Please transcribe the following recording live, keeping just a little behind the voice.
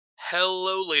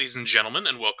Hello, ladies and gentlemen,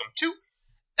 and welcome to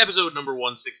episode number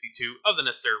 162 of the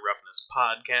Necessary Roughness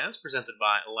podcast, presented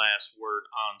by Last Word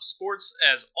on Sports.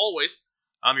 As always,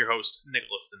 I'm your host,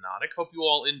 Nicholas Donatic. Hope you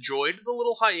all enjoyed the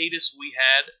little hiatus we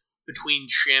had between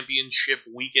championship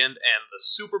weekend and the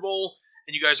Super Bowl,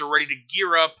 and you guys are ready to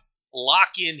gear up,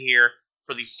 lock in here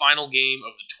for the final game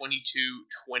of the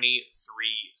 22-23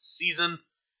 season,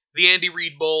 the Andy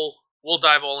Reid Bowl. We'll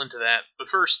dive all into that, but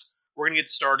first, we're going to get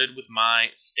started with my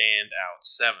Standout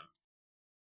 7.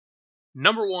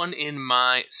 Number 1 in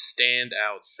my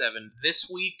Standout 7 this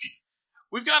week,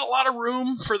 we've got a lot of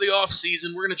room for the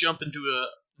offseason. We're going to jump into a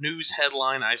news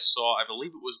headline I saw, I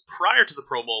believe it was prior to the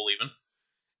Pro Bowl even.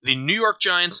 The New York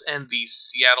Giants and the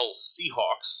Seattle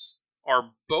Seahawks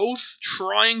are both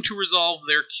trying to resolve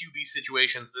their QB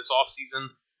situations this offseason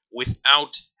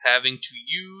without having to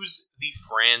use the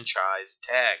franchise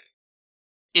tag.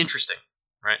 Interesting,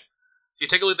 right? So you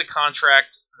take a look at the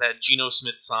contract that Geno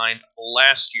Smith signed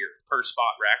last year per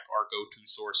SpotRack, our go-to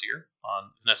source here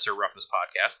on the Necessary Roughness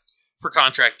podcast, for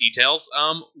contract details.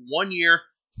 1 year,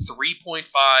 $3.5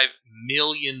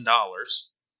 million,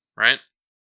 right?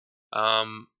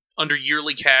 Under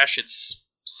yearly cash, it's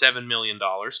 $7 million,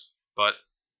 but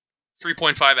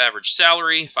 3.5 average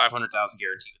salary, $500,000 guaranteed at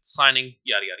the signing,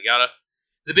 yada, yada, yada.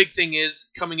 The big thing is,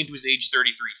 coming into his age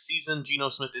 33 season, Geno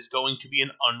Smith is going to be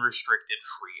an unrestricted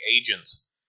free agent.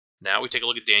 Now we take a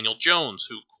look at Daniel Jones,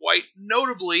 who quite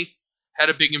notably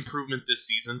had a big improvement this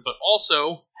season, but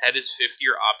also had his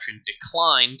fifth-year option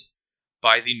declined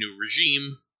by the new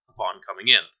regime upon coming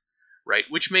in, right?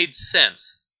 Which made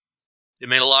sense. It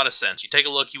made a lot of sense. You take a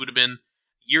look, he would have been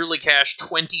yearly cash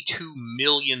 $22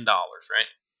 million, right?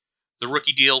 The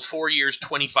rookie deal, 4 years,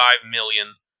 $25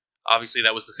 million. Obviously,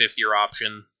 that was the fifth-year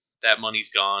option. That money's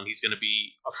gone. He's going to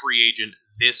be a free agent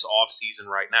this offseason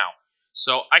right now.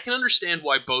 So I can understand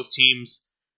why both teams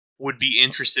would be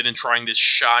interested in trying to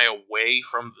shy away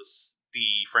from the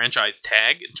franchise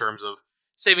tag in terms of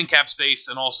saving cap space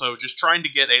and also just trying to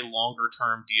get a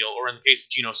longer-term deal, or in the case of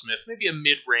Geno Smith, maybe a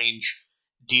mid-range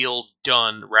deal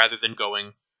done rather than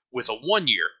going with a 1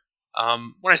 year.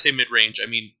 When I say mid-range, I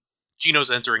mean Geno's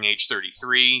entering age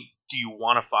 33. Do you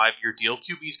want a 5-year deal?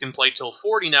 QBs can play till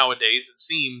 40 nowadays, it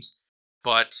seems,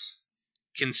 but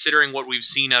considering what we've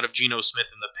seen out of Geno Smith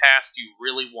in the past, you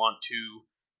really want to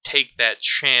take that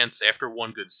chance after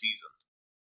one good season.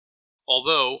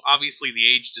 Although, obviously,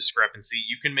 the age discrepancy,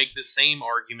 you can make the same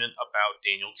argument about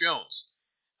Daniel Jones.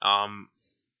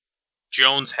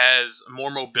 Jones has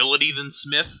more mobility than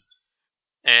Smith,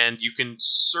 and you can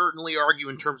certainly argue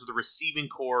in terms of the receiving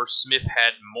core, Smith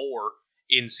had more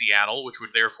in Seattle, which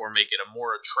would therefore make it a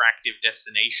more attractive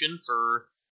destination for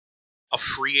a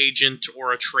free agent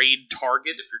or a trade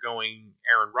target if you're going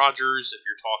Aaron Rodgers, if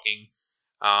you're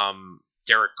talking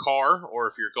Derek Carr, or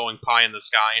if you're going pie in the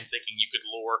sky and thinking you could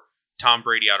lure Tom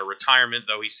Brady out of retirement,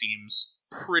 though he seems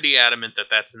pretty adamant that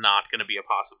that's not going to be a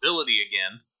possibility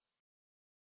again.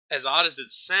 As odd as it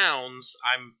sounds,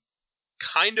 I'm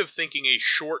kind of thinking a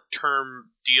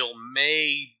short-term deal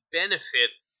may benefit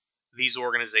these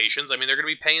organizations. I mean, they're going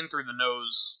to be paying through the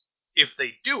nose if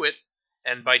they do it,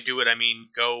 and by do it, I mean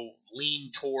go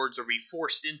lean towards or be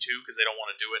forced into, because they don't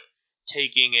want to do it,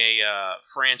 taking a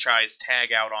franchise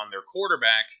tag out on their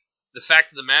quarterback. The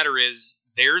fact of the matter is,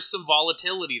 there's some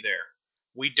volatility there.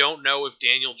 We don't know if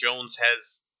Daniel Jones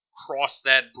has crossed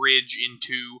that bridge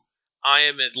into, I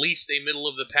am at least a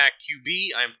middle-of-the-pack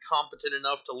QB, I am competent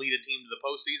enough to lead a team to the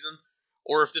postseason,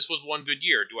 or if this was one good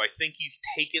year. Do I think he's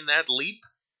taken that leap?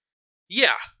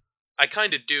 Yeah, I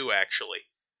kind of do, actually.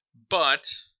 But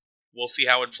we'll see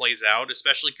how it plays out,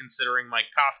 especially considering Mike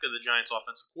Kafka, the Giants'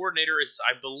 offensive coordinator, is,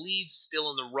 I believe, still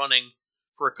in the running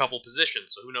for a couple positions.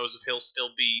 So who knows if he'll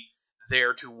still be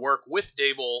there to work with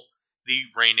Daboll, the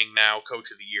reigning now Coach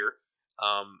of the Year,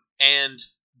 and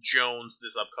Jones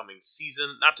this upcoming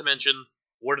season. Not to mention,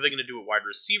 what are they going to do at wide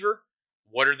receiver?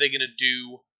 What are they going to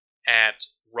do at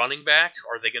running back?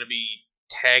 Are they going to be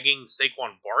tagging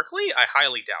Saquon Barkley? I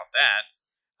highly doubt that.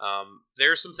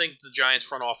 There are some things that the Giants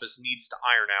front office needs to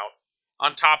iron out,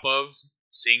 on top of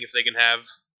seeing if they can have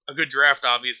a good draft,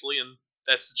 obviously, and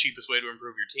that's the cheapest way to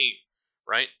improve your team,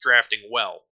 right? Drafting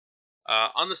well.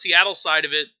 On the Seattle side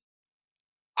of it,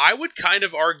 I would kind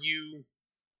of argue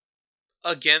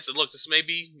against it. Look, this may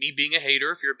be me being a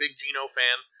hater if you're a big Geno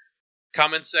fan.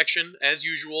 Comment section, as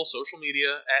usual, social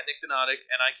media, at Nick Donatic,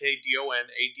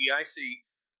 NIKDONADIC.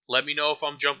 Let me know if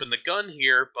I'm jumping the gun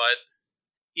here, but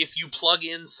if you plug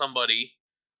in somebody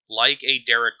like a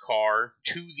Derek Carr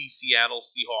to the Seattle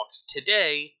Seahawks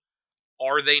today,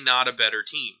 are they not a better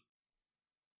team?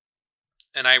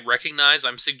 And I recognize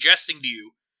I'm suggesting to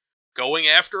you, going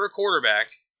after a quarterback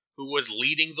who was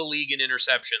leading the league in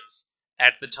interceptions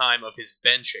at the time of his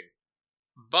benching.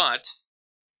 But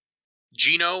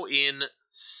Geno in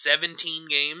 17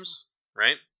 games,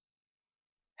 right,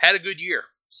 had a good year.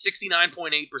 69.8%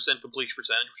 completion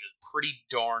percentage, which is pretty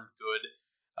darn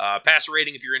good. Passer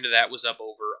rating, if you're into that, was up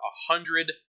over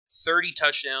 100, 30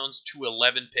 touchdowns to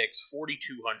 11 picks,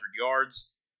 4,200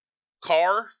 yards.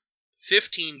 Carr,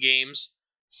 15 games,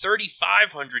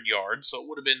 3,500 yards, so it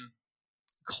would have been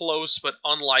close, but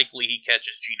unlikely he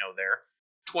catches Geno there.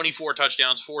 24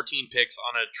 touchdowns, 14 picks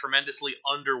on a tremendously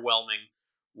underwhelming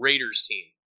Raiders team.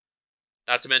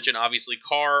 Not to mention, obviously,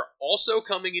 Carr also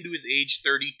coming into his age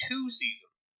 32 season,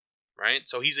 right?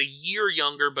 So he's a year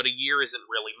younger, but a year isn't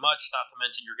really much. Not to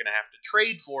mention you're going to have to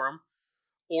trade for him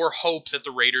or hope that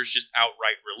the Raiders just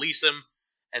outright release him,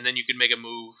 and then you can make a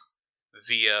move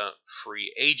via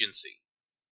free agency.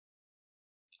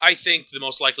 I think the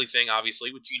most likely thing,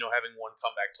 obviously, with Geno having won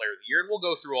Comeback Player of the Year, and we'll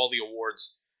go through all the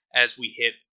awards as we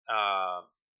hit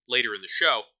later in the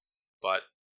show, but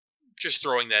just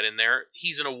throwing that in there,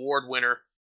 he's an award winner.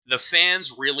 The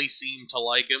fans really seem to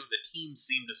like him. The team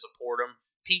seem to support him.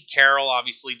 Pete Carroll,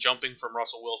 obviously, jumping from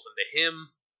Russell Wilson to him,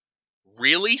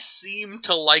 really seemed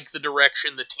to like the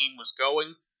direction the team was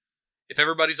going. If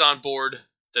everybody's on board,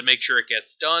 then make sure it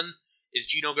gets done. Is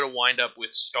Geno going to wind up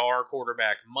with star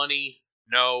quarterback money?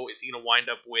 No. Is he going to wind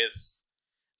up with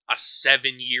a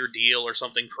 7-year deal or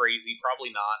something crazy? Probably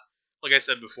not. Like I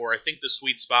said before, I think the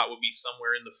sweet spot would be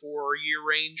somewhere in the 4-year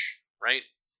range, right?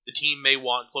 The team may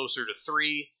want closer to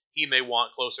 3. He may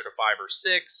want closer to 5 or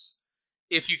 6.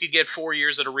 If you could get 4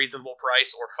 years at a reasonable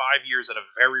price or 5 years at a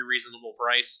very reasonable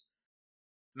price,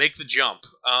 make the jump.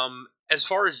 As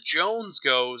far as Jones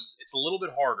goes, it's a little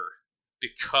bit harder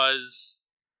because,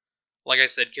 like I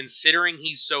said, considering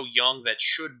he's so young, that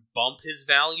should bump his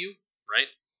value, right?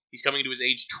 He's coming into his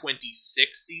age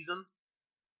 26 season.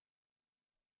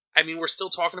 I mean, we're still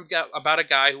talking about a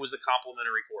guy who was a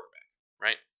complimentary quarterback,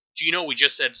 right? Geno, we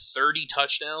just said 30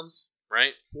 touchdowns,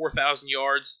 right? 4,000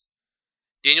 yards.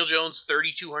 Daniel Jones,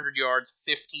 3,200 yards,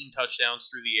 15 touchdowns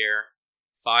through the air,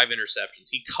 5 interceptions.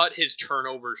 He cut his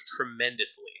turnovers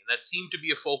tremendously, and that seemed to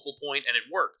be a focal point, and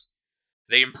it worked.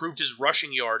 They improved his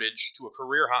rushing yardage to a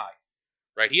career high,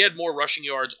 right? He had more rushing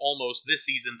yards almost this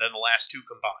season than the last 2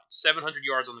 combined. 700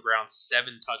 yards on the ground,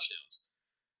 7 touchdowns.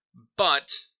 But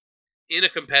in a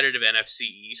competitive NFC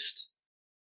East,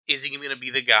 is he going to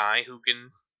be the guy who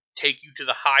can take you to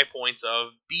the high points of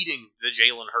beating the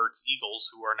Jalen Hurts Eagles,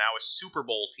 who are now a Super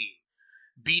Bowl team,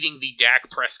 beating the Dak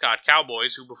Prescott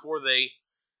Cowboys, who before they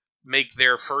make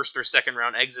their first or second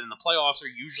round exit in the playoffs are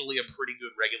usually a pretty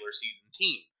good regular season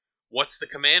team? What are the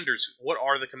Commanders going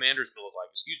to look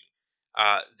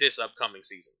like, this upcoming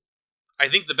season? I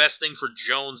think the best thing for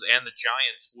Jones and the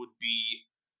Giants would be,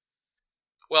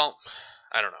 well,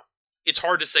 I don't know. It's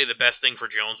hard to say the best thing for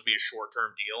Jones would be a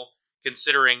short-term deal,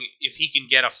 considering if he can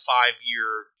get a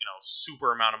 5-year,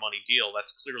 super amount of money deal,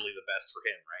 that's clearly the best for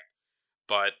him, right?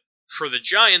 But for the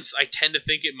Giants, I tend to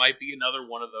think it might be another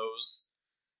one of those.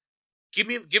 Give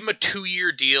him a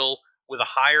 2-year deal with a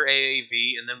higher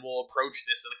AAV, and then we'll approach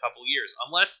this in a couple of years.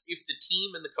 Unless if the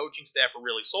team and the coaching staff are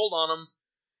really sold on him,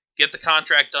 get the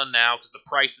contract done now because the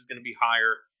price is going to be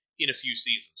higher in a few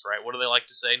seasons, right? What do they like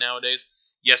to say nowadays?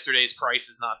 Yesterday's price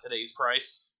is not today's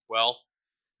price. Well,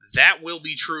 that will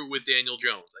be true with Daniel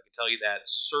Jones. I can tell you that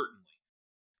certainly.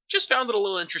 Just found it a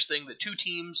little interesting that 2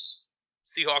 teams,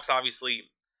 Seahawks obviously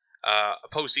a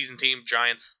postseason team,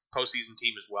 Giants postseason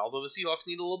team as well, though the Seahawks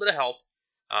need a little bit of help.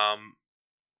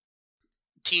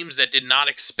 Teams that did not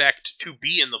expect to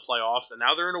be in the playoffs, and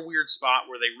now they're in a weird spot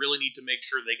where they really need to make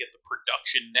sure they get the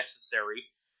production necessary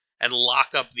and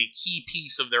lock up the key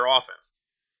piece of their offense.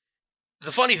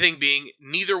 The funny thing being,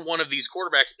 neither one of these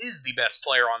quarterbacks is the best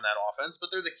player on that offense, but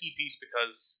they're the key piece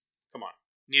because, come on,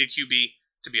 need a QB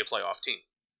to be a playoff team.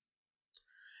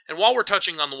 And while we're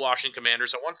touching on the Washington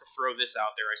Commanders, I want to throw this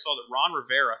out there. I saw that Ron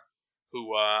Rivera,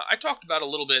 who I talked about a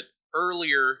little bit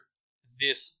earlier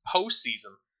this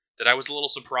postseason, that I was a little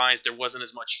surprised there wasn't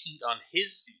as much heat on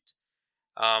his seat.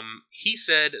 He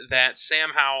said that Sam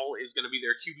Howell is going to be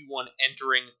their QB1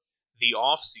 entering the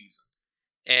offseason.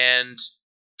 And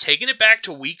taking it back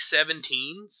to Week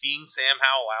 17, seeing Sam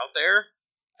Howell out there,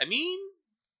 I mean,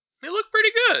 they look pretty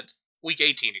good. Week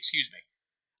 18, excuse me.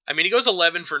 I mean, he goes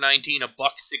 11 for 19, a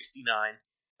buck 69,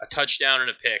 a touchdown and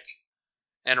a pick,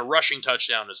 and a rushing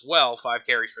touchdown as well, 5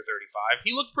 carries for 35.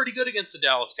 He looked pretty good against the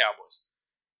Dallas Cowboys.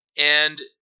 And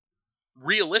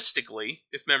realistically,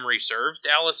 if memory serves,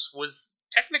 Dallas was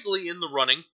technically in the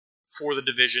running for the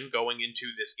division going into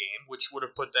this game, which would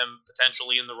have put them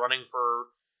potentially in the running for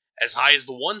as high as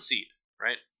the 1 seed,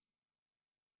 right?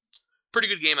 pretty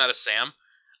good game out of Sam.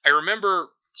 I remember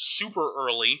super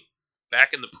early,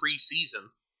 back in the preseason,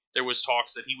 there was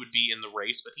talks that he would be in the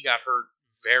race, but he got hurt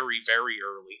very, very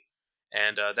early.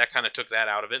 And that kind of took that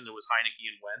out of it, and it was Heineke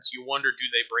and Wentz. You wonder, do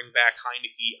they bring back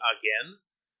Heineke again?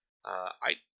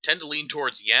 I tend to lean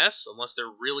towards yes, unless they're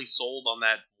really sold on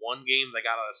that one game they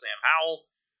got out of Sam Howell,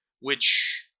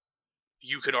 which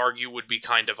you could argue would be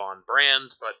kind of on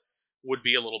brand, but would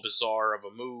be a little bizarre of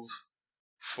a move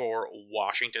for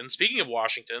Washington. Speaking of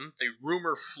Washington, the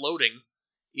rumor floating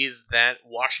is that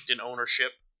Washington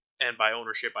ownership, and by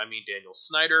ownership I mean Daniel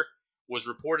Snyder, was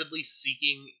reportedly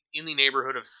seeking in the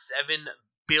neighborhood of $7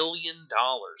 billion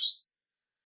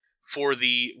for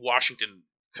the Washington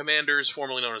Commanders,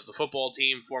 formerly known as the football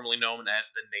team, formerly known as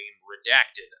the name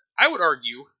Redacted. I would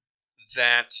argue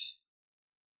that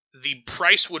the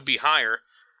price would be higher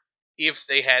if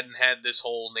they hadn't had this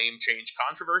whole name change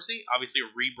controversy. Obviously, a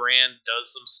rebrand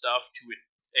does some stuff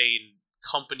to a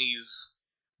company's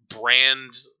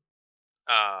brand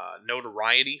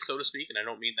notoriety, so to speak, and I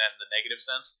don't mean that in the negative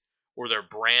sense, or their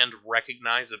brand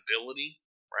recognizability,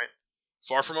 right?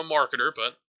 Far from a marketer,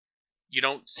 but you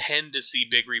don't tend to see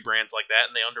big rebrands like that,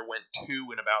 and they underwent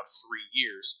 2 in about 3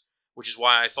 years, which is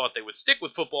why I thought they would stick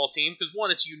with football team, because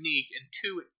 1, it's unique, and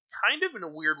 2, it kind of in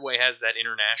a weird way has that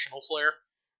international flair,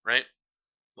 right?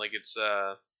 Like it's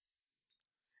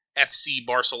FC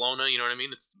Barcelona, you know what I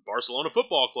mean? It's Barcelona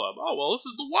Football Club. Oh, well, this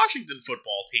is the Washington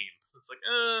football team. It's like,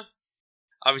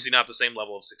 obviously not the same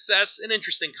level of success. An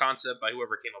interesting concept by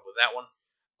whoever came up with that one,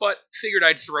 but figured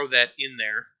I'd throw that in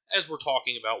there as we're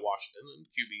talking about Washington and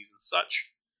QBs and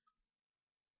such.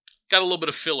 Got a little bit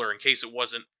of filler in case it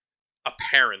wasn't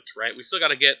apparent, right? We still got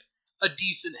to get a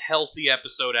decent, healthy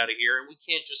episode out of here, and we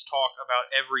can't just talk about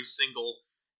every single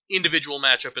individual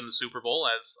matchup in the Super Bowl,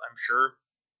 as I'm sure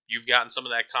you've gotten some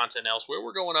of that content elsewhere.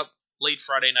 We're going up late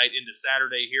Friday night into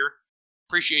Saturday here.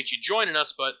 Appreciate you joining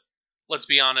us, but let's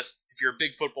be honest, if you're a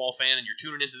big football fan and you're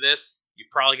tuning into this,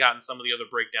 you've probably gotten some of the other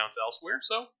breakdowns elsewhere,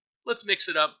 so let's mix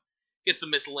it up, get some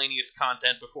miscellaneous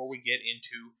content before we get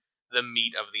into the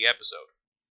meat of the episode.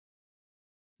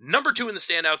 Number 2 in the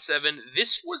Standout 7,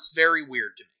 this was very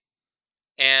weird to me.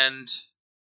 And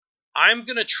I'm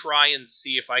going to try and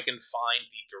see if I can find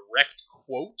the direct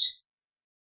quote.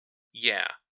 Yeah.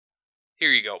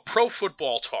 Here you go. Pro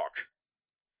Football Talk.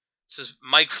 This is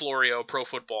Mike Florio, Pro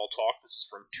Football Talk. This is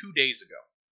from 2 days ago.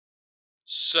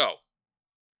 So,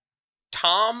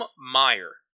 Tom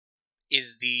Meyer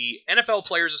is the NFL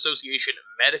Players Association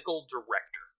medical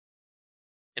director.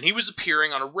 And he was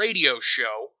appearing on a radio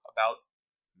show about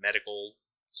medical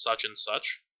such and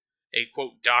such. A,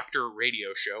 quote, doctor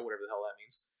radio show, whatever the hell that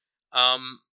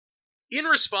means. In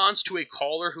response to a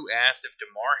caller who asked if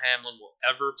Damar Hamlin will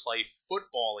ever play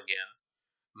football again,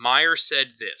 Meyer said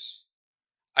this: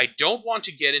 "I don't want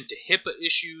to get into HIPAA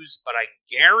issues, but I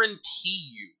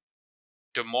guarantee you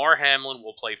Damar Hamlin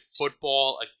will play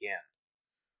football again."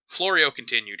 Florio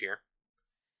continued here.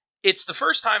 "It's the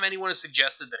first time anyone has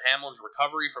suggested that Hamlin's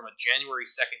recovery from a January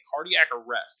 2nd cardiac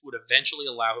arrest would eventually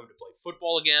allow him to play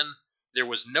football again. There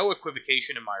was no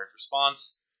equivocation in Meyer's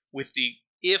response. With the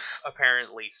if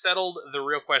apparently settled, the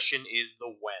real question is the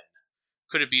when.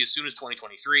 Could it be as soon as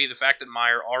 2023? The fact that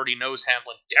Meyer already knows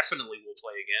Hamlin definitely will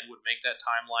play again would make that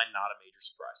timeline not a major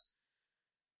surprise."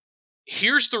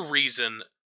 Here's the reason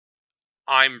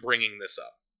I'm bringing this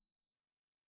up.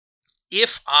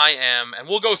 If I am, and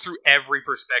we'll go through every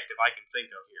perspective I can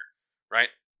think of here, right?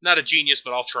 Not a genius,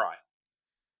 but I'll try.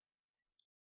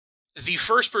 The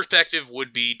first perspective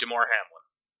would be Damar Hamlin.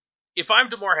 If I'm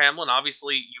Damar Hamlin,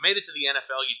 obviously, you made it to the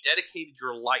NFL, you dedicated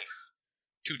your life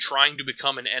to trying to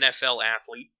become an NFL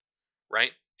athlete,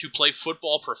 right? To play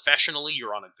football professionally,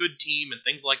 you're on a good team and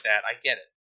things like that, I get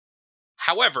it.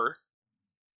 However,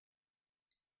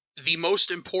 the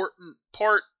most important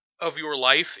part of your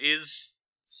life is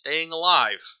staying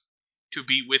alive, to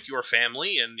be with your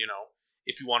family, and,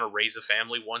 if you want to raise a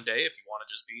family one day, if you want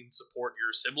to just be and support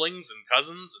your siblings and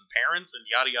cousins and parents and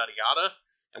yada, yada, yada,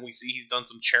 and we see he's done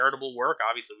some charitable work.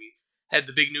 Obviously, we had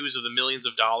the big news of the millions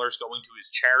of dollars going to his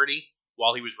charity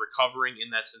while he was recovering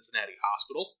in that Cincinnati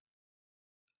hospital.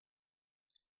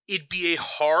 It'd be a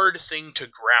hard thing to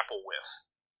grapple with,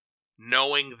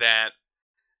 knowing that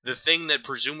the thing that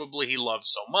presumably he loved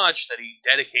so much, that he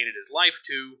dedicated his life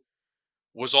to,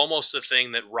 was almost the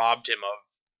thing that robbed him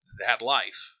of that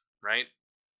life, right?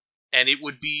 And it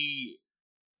would be,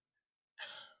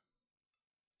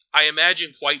 I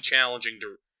imagine, quite challenging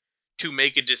to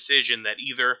make a decision that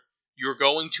either you're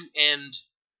going to end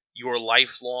your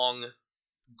lifelong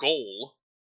goal,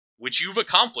 which you've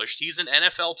accomplished. He's an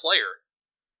NFL player.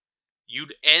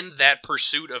 You'd end that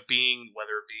pursuit of being,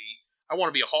 whether it be I want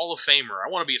to be a Hall of Famer. I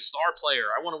want to be a star player.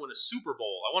 I want to win a Super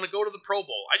Bowl. I want to go to the Pro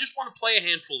Bowl. I just want to play a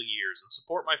handful of years and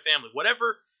support my family.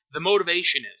 Whatever the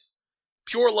motivation is,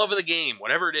 pure love of the game,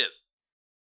 whatever it is,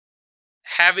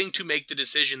 having to make the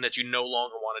decision that you no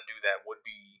longer want to do that would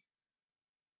be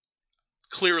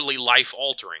clearly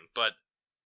life-altering,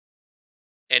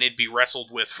 and it'd be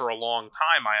wrestled with for a long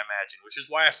time, I imagine, which is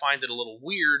why I find it a little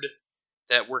weird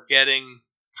that we're getting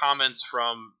comments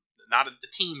from not the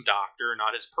team doctor,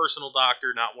 not his personal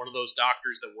doctor, not one of those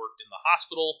doctors that worked in the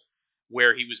hospital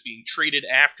where he was being treated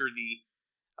after the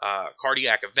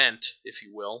cardiac event, if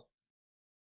you will,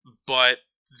 but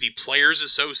the Players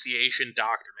Association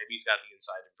doctor. Maybe he's got the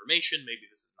inside information, maybe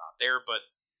this is not there, but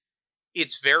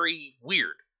it's very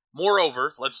weird.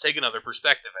 Moreover, let's take another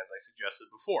perspective, as I suggested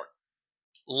before.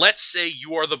 Let's say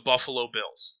you are the Buffalo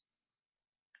Bills.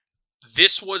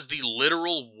 This was the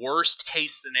literal worst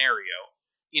case scenario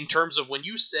in terms of when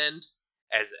you send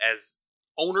as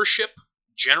ownership,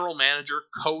 general manager,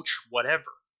 coach, whatever.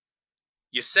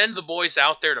 You send the boys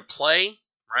out there to play,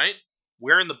 right?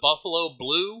 Wearing the Buffalo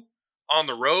blue on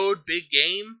the road, big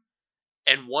game,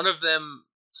 and one of them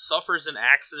suffers an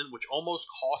accident which almost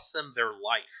costs them their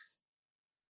life.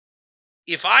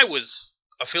 If I was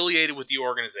affiliated with the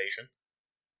organization,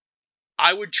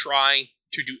 I would try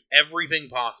to do everything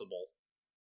possible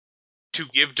to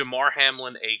give Damar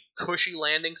Hamlin a cushy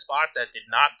landing spot that did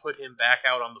not put him back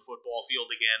out on the football field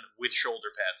again with shoulder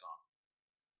pads on.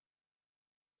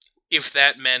 If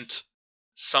that meant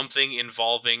something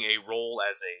involving a role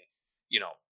as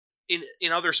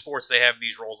in other sports they have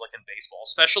these roles like in baseball,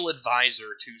 special advisor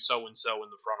to so-and-so in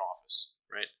the front office,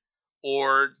 right?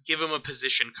 Or give him a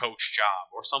position coach job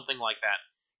or something like that.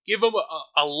 Give him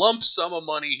a lump sum of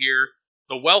money here,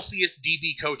 the wealthiest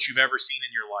DB coach you've ever seen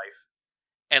in your life,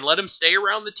 and let him stay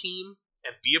around the team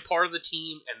and be a part of the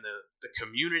team and the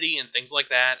community and things like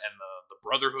that and the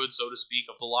brotherhood, so to speak,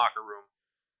 of the locker room.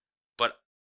 But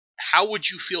how would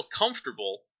you feel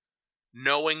comfortable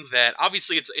knowing that,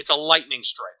 obviously it's a lightning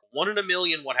strike, 1 in a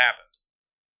million what happened.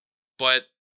 But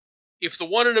if the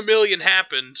 1 in a million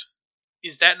happened,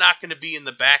 is that not going to be in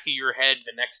the back of your head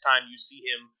the next time you see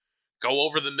him go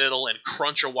over the middle and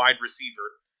crunch a wide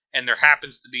receiver and there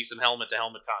happens to be some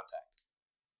helmet-to-helmet contact?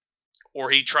 Or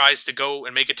he tries to go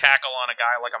and make a tackle on a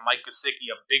guy like a Mike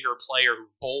Gesicki, a bigger player who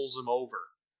bowls him over,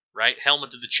 right?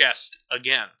 Helmet to the chest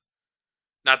again.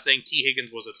 Not saying T.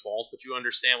 Higgins was at fault, but you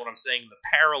understand what I'm saying, the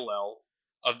parallel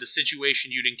of the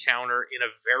situation you'd encounter in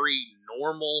a very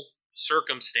normal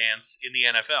circumstance in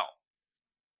the NFL.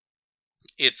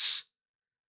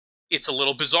 It's a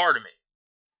little bizarre to me.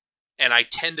 And I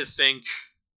tend to think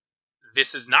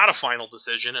this is not a final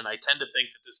decision, and I tend to think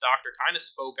that this doctor kind of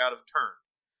spoke out of turn.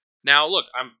 Now, look,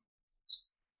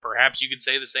 perhaps you could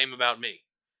say the same about me.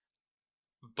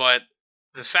 But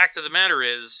the fact of the matter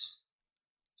is,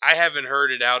 I haven't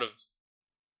heard it out of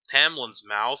Hamlin's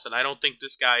mouth, and I don't think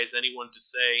this guy is anyone to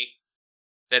say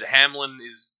that Hamlin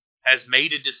has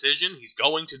made a decision. He's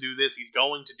going to do this, he's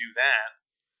going to do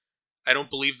that. I don't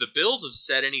believe the Bills have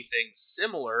said anything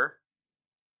similar.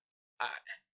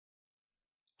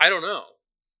 I don't know.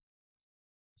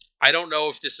 I don't know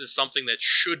if this is something that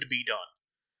should be done.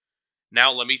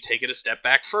 Now let me take it a step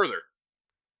back further.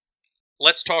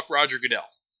 Let's talk Roger Goodell.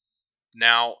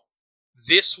 Now,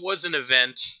 this was an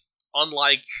event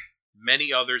unlike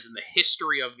many others in the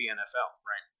history of the NFL,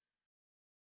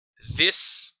 right?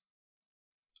 This,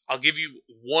 I'll give you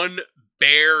one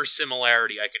bare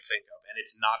similarity I could think of, and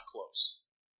it's not close.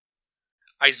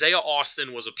 Isaiah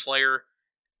Austin was a player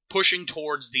pushing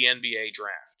towards the NBA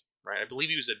draft, right? I believe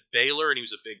he was at Baylor, and he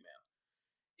was a big man.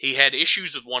 He had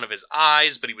issues with one of his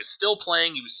eyes, but he was still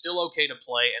playing. He was still okay to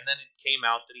play, and then it came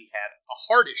out that he had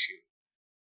a heart issue.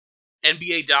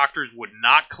 NBA doctors would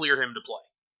not clear him to play.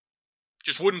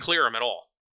 Just wouldn't clear him at all.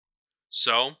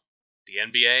 So, the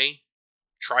NBA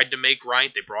tried to make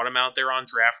right. They brought him out there on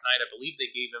draft night. I believe they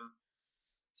gave him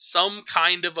some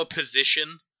kind of a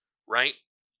position, right,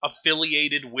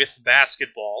 affiliated with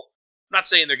basketball. I'm not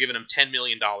saying they're giving him $10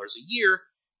 million a year,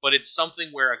 but it's something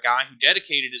where a guy who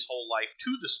dedicated his whole life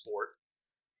to the sport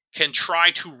can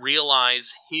try to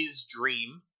realize his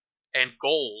dream and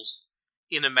goals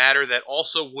in a manner that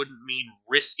also wouldn't mean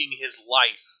risking his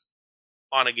life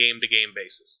on a game-to-game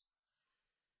basis.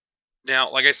 Now,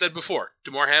 like I said before,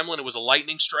 Damar Hamlin, it was a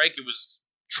lightning strike. It was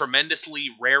tremendously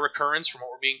rare occurrence from what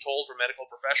we're being told from medical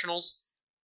professionals.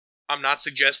 I'm not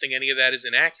suggesting any of that is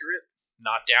inaccurate,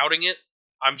 not doubting it.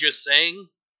 I'm just saying,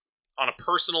 on a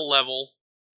personal level,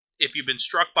 if you've been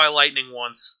struck by lightning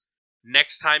once,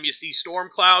 next time you see storm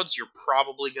clouds, you're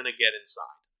probably going to get inside.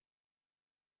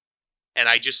 And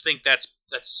I just think that's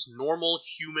normal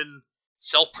human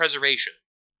self-preservation.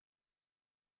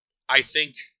 I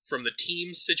think from the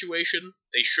team's situation,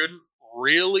 they shouldn't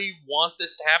really want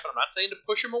this to happen. I'm not saying to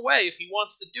push him away. If he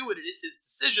wants to do it, it is his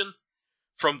decision.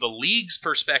 From the league's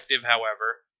perspective,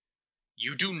 however,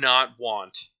 you do not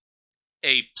want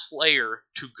a player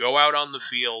to go out on the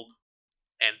field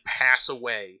and pass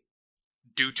away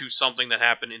due to something that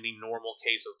happened in the normal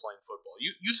case of playing football.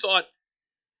 You thought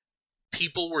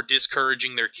people were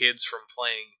discouraging their kids from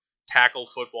playing tackle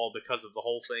football because of the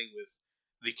whole thing with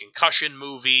the concussion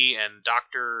movie and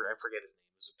Dr. I forget his name.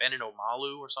 Was it Benin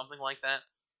Omalu or something like that?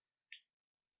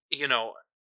 You know,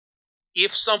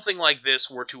 if something like this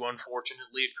were to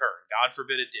unfortunately occur, God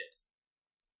forbid it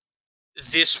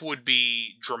did, this would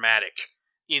be dramatic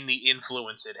in the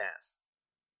influence it has.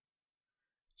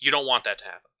 You don't want that to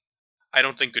happen. I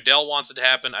don't think Goodell wants it to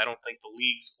happen. I don't think the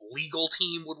league's legal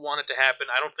team would want it to happen.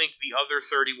 I don't think the other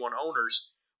 31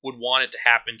 owners would want it to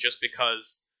happen just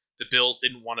because the Bills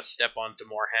didn't want to step on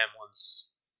Damar Hamlin's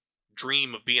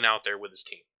dream of being out there with his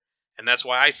team. And that's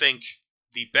why I think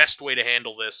the best way to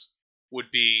handle this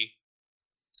would be,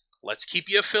 let's keep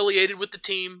you affiliated with the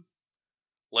team.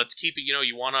 Let's keep it,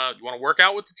 you wanna work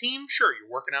out with the team? Sure,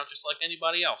 you're working out just like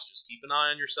anybody else. Just keep an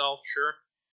eye on yourself, sure.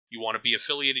 You want to be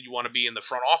affiliated, you want to be in the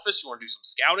front office, you want to do some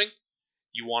scouting,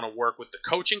 you want to work with the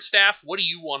coaching staff. What do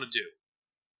you want to do?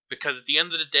 Because at the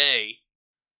end of the day,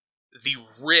 the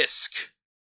risk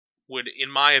would,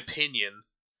 in my opinion,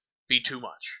 be too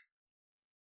much.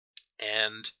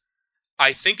 And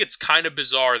I think it's kind of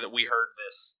bizarre that we heard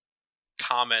this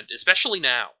comment, especially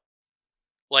now.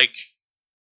 Like,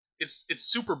 it's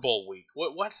Super Bowl week.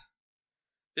 What?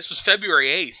 This was February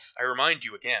 8th, I remind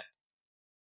you again.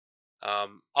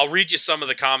 I'll read you some of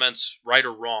the comments, right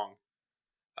or wrong,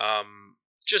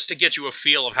 just to get you a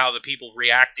feel of how the people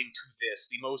reacting to this.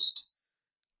 The most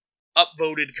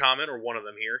upvoted comment, or one of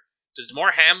them here, does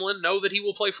Damar Hamlin know that he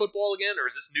will play football again, or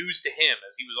is this news to him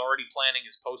as he was already planning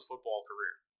his post-football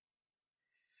career?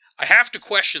 I have to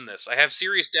question this. I have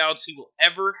serious doubts he will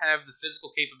ever have the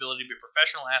physical capability to be a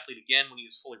professional athlete again when he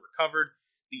is fully recovered.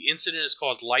 The incident has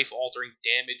caused life-altering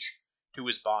damage to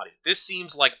his body. This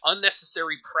seems like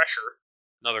unnecessary pressure,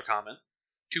 another comment,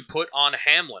 to put on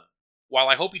Hamlin. While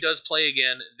I hope he does play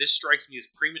again, this strikes me as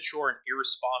premature and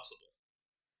irresponsible.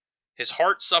 His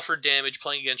heart suffered damage.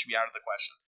 Playing again should be out of the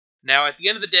question. Now, at the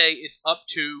end of the day, it's up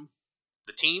to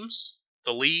the teams,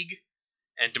 the league,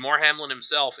 and Damar Hamlin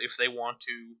himself if they want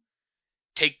to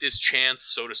take this chance,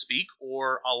 so to speak,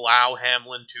 or allow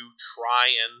Hamlin to try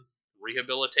and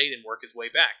rehabilitate and work his way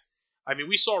back. I mean,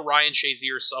 we saw Ryan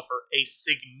Shazier suffer a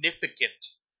significant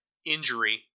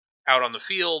injury out on the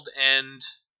field, and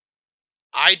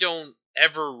I don't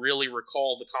ever really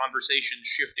recall the conversation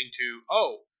shifting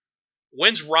to,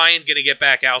 when's Ryan going to get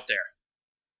back out there?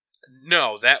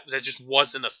 No, that just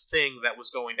wasn't a thing that was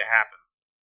going to happen.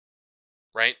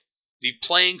 Right? The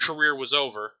playing career was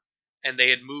over, and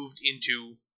they had moved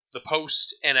into the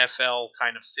post-NFL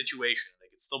kind of situation. They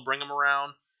could still bring him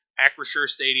around Acrisure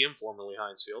Stadium, formerly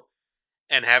Heinz Field,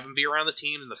 and have him be around the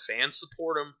team and the fans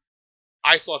support him.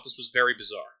 I thought this was very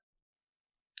bizarre.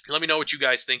 Let me know what you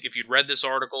guys think if you'd read this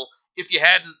article. If you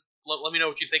hadn't, let me know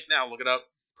what you think now. Look it up.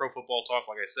 Pro Football Talk,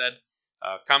 like I said.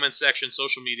 Comment section,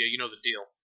 social media, you know the deal.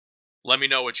 Let me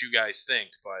know what you guys think.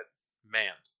 But,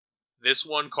 man, this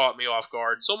one caught me off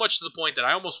guard. So much to the point that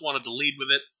I almost wanted to lead with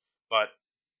it. But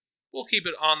we'll keep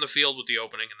it on the field with the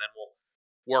opening, and then we'll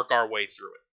work our way through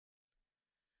it.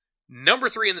 Number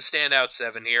 3 in the Standout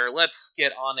 7 here. Let's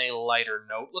get on a lighter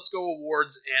note. Let's go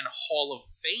awards and Hall of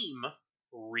Fame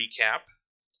recap.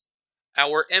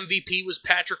 Our MVP was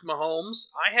Patrick Mahomes.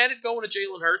 I had it going to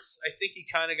Jalen Hurts. I think he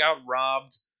kind of got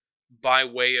robbed by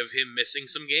way of him missing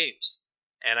some games.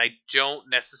 And I don't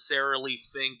necessarily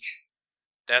think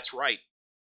that's right.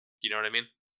 You know what I mean?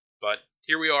 But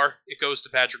here we are. It goes to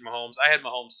Patrick Mahomes. I had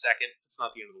Mahomes second. It's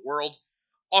not the end of the world.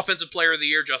 Offensive Player of the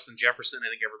Year, Justin Jefferson. I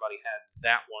think everybody had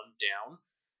that one down.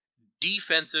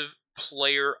 Defensive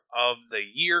Player of the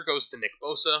Year goes to Nick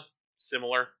Bosa.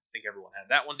 Similar. I think everyone had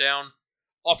that one down.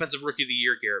 Offensive Rookie of the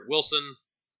Year, Garrett Wilson.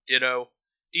 Ditto.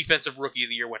 Defensive Rookie of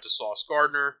the Year went to Sauce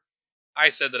Gardner. I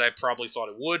said that I probably thought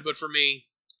it would, but for me,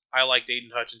 I liked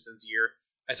Aiden Hutchinson's year.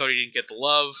 I thought he didn't get the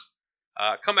love.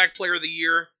 Comeback Player of the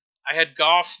Year, I had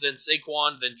Goff, then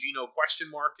Saquon, then Geno ?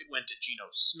 It went to Geno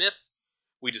Smith.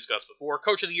 We discussed before.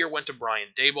 Coach of the Year went to Brian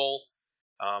Daboll.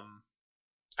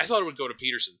 I thought it would go to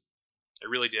Peterson. I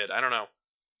really did. I don't know.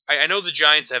 I know the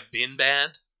Giants have been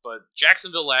bad, but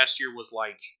Jacksonville last year was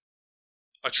like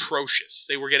atrocious.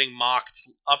 They were getting mocked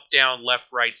up, down, left,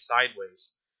 right,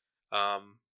 sideways.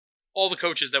 All the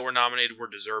coaches that were nominated were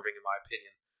deserving, in my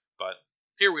opinion. But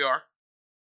here we are.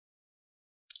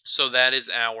 So that is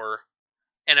our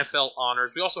NFL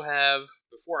honors. We also have,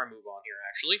 before I move on here,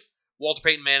 actually, Walter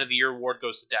Payton Man of the Year award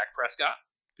goes to Dak Prescott.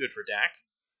 Good for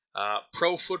Dak.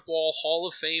 Pro Football Hall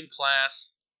of Fame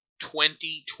class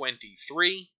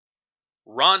 2023.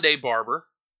 Rondé Barber.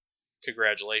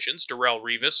 Congratulations. Darrelle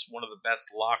Revis, one of the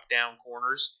best lockdown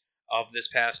corners of this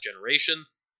past generation.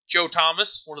 Joe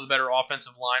Thomas, one of the better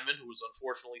offensive linemen who was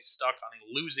unfortunately stuck on a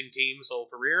losing team his whole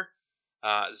career.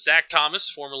 Zach Thomas,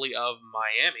 formerly of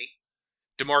Miami.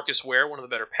 DeMarcus Ware, one of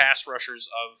the better pass rushers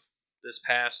of this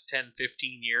past 10,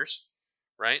 15 years,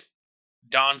 right?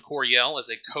 Don Coryell as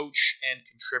a coach and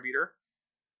contributor.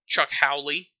 Chuck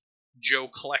Howley, Joe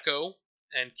Klecko,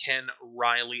 and Ken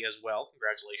Riley as well.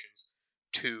 Congratulations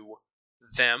to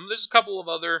them. There's a couple of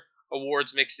other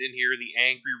awards mixed in here. The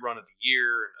Angry Run of the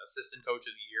Year and Assistant Coach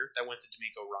of the Year. That went to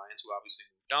D'Amico Ryans, who obviously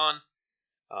moved on.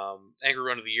 Angry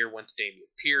Run of the Year went to Damian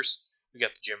Pierce. We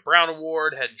got the Jim Brown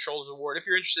Award, Head and Shoulders Award. If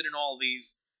you're interested in all of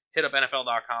these, hit up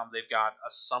NFL.com. They've got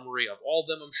a summary of all of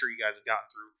them. I'm sure you guys have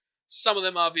gotten through some of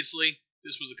them, obviously.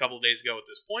 This was a couple of days ago at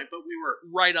this point, but we were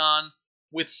right on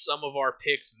with some of our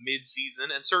picks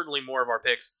mid-season, and certainly more of our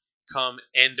picks come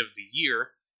end of the year,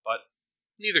 but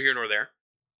neither here nor there.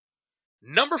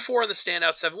 Number 4 in the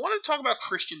Standout 7, I wanted to talk about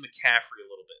Christian McCaffrey a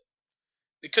little bit.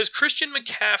 Because Christian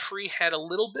McCaffrey had a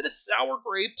little bit of sour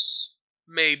grapes,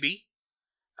 maybe,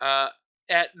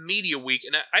 at Media Week,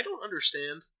 and I don't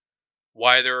understand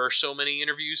why there are so many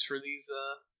interviews for these.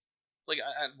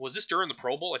 Was this during the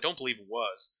Pro Bowl? I don't believe it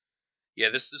was. Yeah,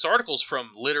 this article's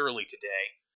from literally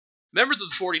today. Members of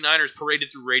the 49ers paraded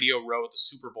through Radio Row at the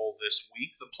Super Bowl this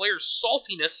week. The players'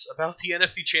 saltiness about the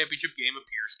NFC Championship game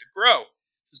appears to grow.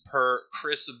 This is per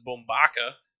Chris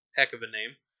Bombaka, heck of a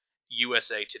name,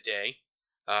 USA Today.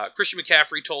 Christian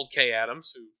McCaffrey told Kay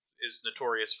Adams, who is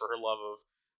notorious for her love of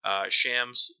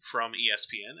Shams from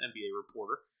ESPN, NBA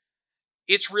reporter,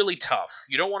 it's really tough.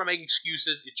 You don't want to make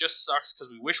excuses. It just sucks because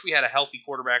we wish we had a healthy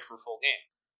quarterback for a full game.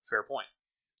 Fair point.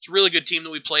 It's a really good team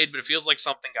that we played, but it feels like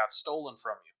something got stolen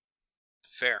from you.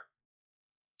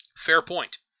 Fair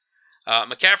point.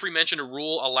 McCaffrey mentioned a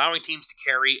rule allowing teams to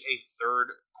carry a third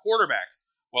quarterback.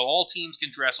 While all teams can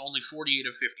dress only 48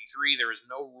 of 53, there is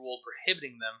no rule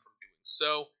prohibiting them from doing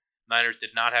so. Niners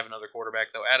did not have another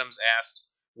quarterback, though. Adams asked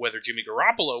whether Jimmy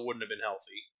Garoppolo wouldn't have been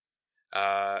healthy.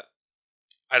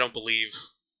 I don't believe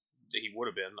that he would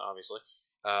have been, obviously.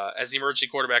 As the emergency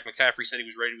quarterback, McCaffrey said he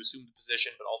was ready to assume the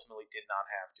position, but ultimately did not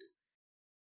have to.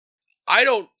 I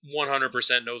don't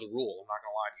 100% know the rule, I'm not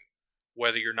going to lie to you.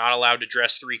 Whether you're not allowed to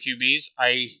dress 3 QBs,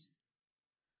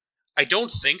 I don't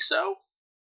think so.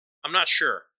 I'm not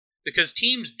sure. Because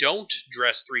teams don't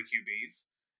dress 3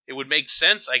 QBs. It would make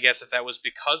sense, I guess, if that was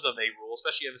because of a rule,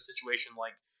 especially if you have a situation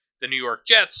like the New York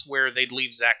Jets, where they'd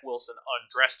leave Zach Wilson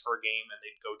undressed for a game, and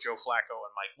they'd go Joe Flacco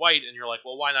and Mike White, and you're like,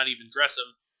 well, why not even dress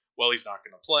him? Well, he's not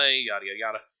going to play, yada,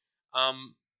 yada,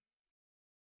 yada.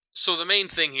 So the main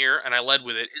thing here, and I led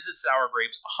with it, is it sour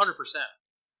grapes? 100%.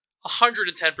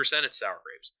 110% it's sour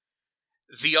grapes.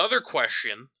 The other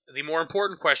question, the more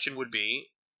important question would be,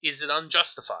 is it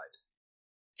unjustified?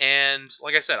 And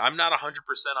like I said, I'm not 100%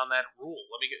 on that rule.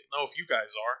 Let me know if you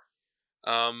guys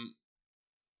are.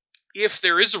 If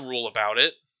there is a rule about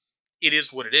it, it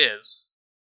is what it is.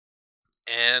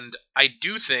 And I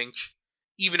do think,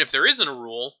 even if there isn't a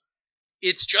rule,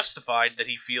 it's justified that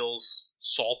he feels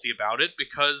salty about it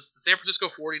because the San Francisco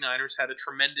 49ers had a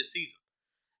tremendous season.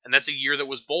 And that's a year that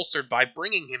was bolstered by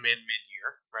bringing him in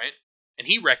mid-year, right? And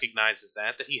he recognizes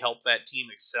that he helped that team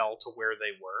excel to where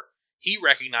they were. He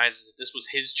recognizes that this was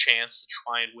his chance to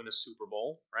try and win a Super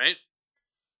Bowl, right?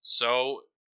 So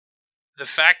the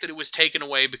fact that it was taken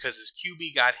away because his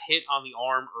QB got hit on the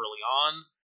arm early on,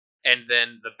 and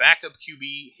then the backup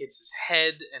QB hits his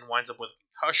head and winds up with a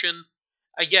concussion,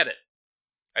 I get it.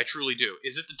 I truly do.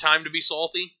 Is it the time to be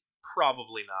salty?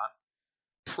 Probably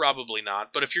not. Probably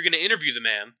not. But if you're going to interview the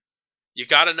man, you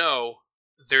got to know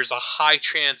there's a high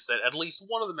chance that at least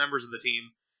one of the members of the team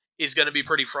is going to be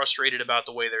pretty frustrated about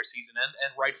the way their season ended,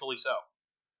 and rightfully so.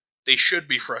 They should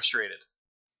be frustrated.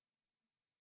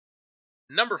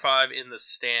 Number 5 in the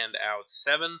Standout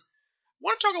 7. I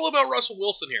want to talk a little about Russell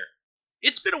Wilson here.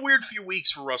 It's been a weird few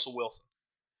weeks for Russell Wilson.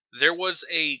 There was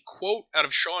a quote out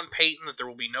of Sean Payton that there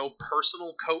will be no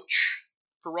personal coach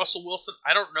for Russell Wilson.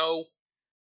 I don't know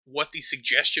what the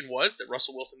suggestion was, that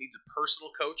Russell Wilson needs a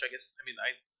personal coach.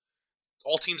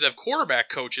 All teams have quarterback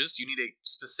coaches. Do you need a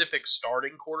specific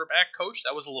starting quarterback coach?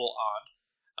 That was a little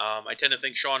odd. I tend to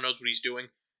think Sean knows what he's doing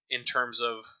in terms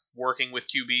of working with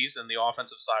QBs and the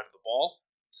offensive side of the ball.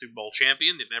 Super Bowl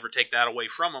champion. They'd never take that away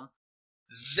from him.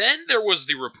 Then there was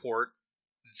the report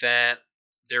that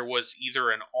there was either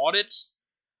an audit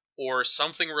or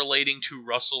something relating to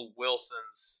Russell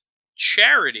Wilson's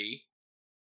charity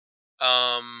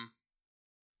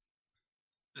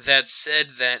that said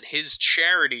that his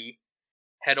charity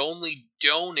had only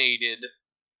donated,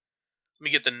 let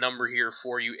me get the number here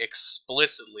for you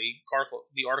explicitly,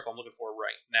 the article I'm looking for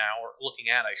right now, or looking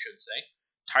at I should say,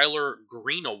 Tyler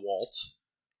Greenawalt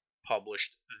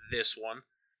published this one.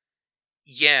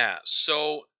 Yeah,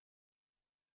 so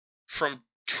from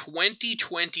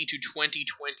 2020 to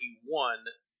 2021,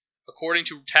 according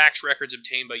to tax records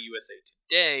obtained by USA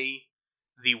Today,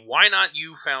 the Why Not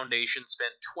You Foundation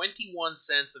spent 21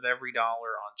 cents of every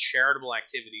dollar on charitable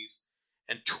activities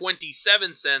and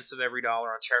 27 cents of every dollar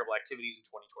on charitable activities in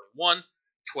 2021,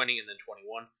 20, and then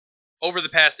 21. Over the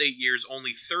past 8 years,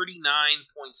 only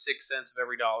 39.6 cents of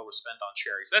every dollar was spent on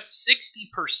charities. That's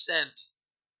 60%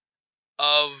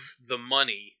 of the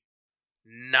money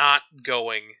not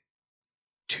going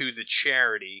to the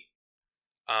charity.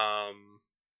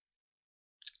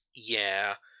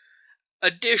 Yeah.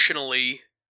 Additionally,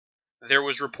 there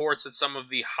was reports that some of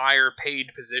the higher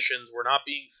paid positions were not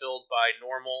being filled by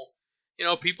normal,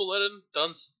 people that had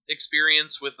done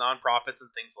experience with nonprofits and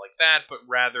things like that, but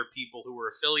rather people who were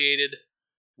affiliated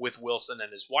with Wilson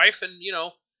and his wife. And,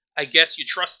 I guess you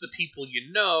trust the people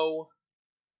you know,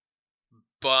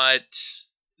 but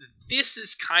this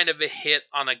is kind of a hit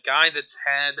on a guy that's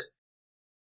had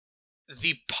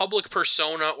the public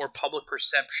persona or public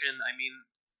perception. I mean,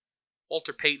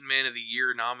 Walter Payton Man of the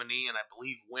Year nominee and I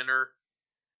believe winner,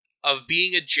 of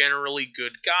being a generally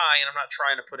good guy. And I'm not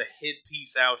trying to put a hit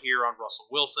piece out here on Russell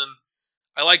Wilson.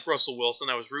 I like Russell Wilson.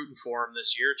 I was rooting for him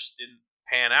this year. It just didn't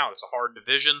pan out. It's a hard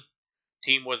division.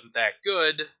 Team wasn't that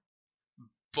good.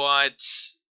 But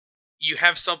you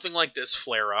have something like this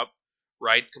flare up,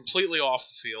 right? Completely off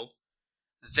the field.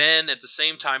 Then, at the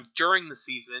same time, during the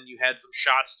season, you had some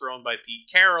shots thrown by Pete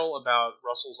Carroll about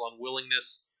Russell's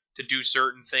unwillingness to do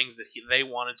certain things that they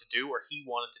wanted to do or he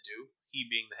wanted to do, he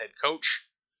being the head coach.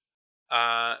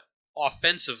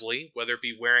 Offensively, whether it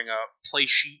be wearing a play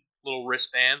sheet little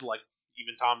wristband like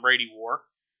even Tom Brady wore,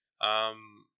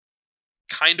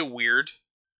 kind of weird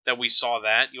that we saw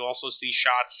that. You also see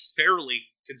shots fairly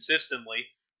consistently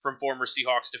from former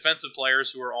Seahawks defensive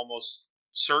players who are almost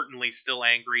certainly still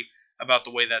angry about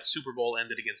the way that Super Bowl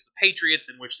ended against the Patriots,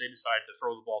 in which they decided to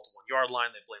throw the ball to 1 yard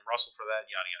line. They blame Russell for that,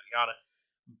 yada, yada, yada.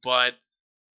 But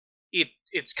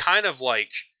it's kind of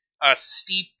like a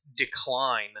steep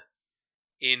decline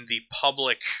in the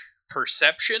public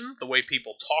perception, the way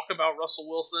people talk about Russell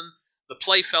Wilson. The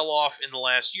play fell off in the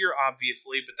last year,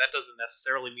 obviously, but that doesn't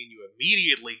necessarily mean you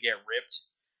immediately get ripped.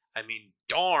 I mean,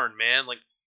 darn, man.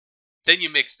 Then you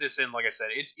mix this in, like I said,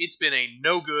 it's been a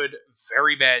no good,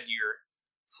 very bad year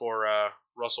for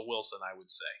Russell Wilson, I would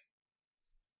say.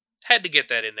 Had to get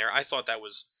that in there. I thought that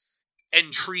was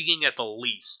intriguing at the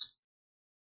least.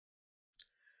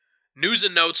 News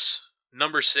and notes,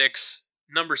 number 6.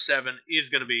 Number 7 is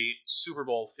going to be Super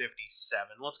Bowl 57.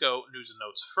 Let's go news and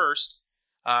notes first.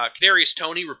 Kadarius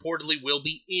Toney reportedly will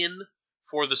be in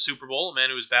for the Super Bowl, a man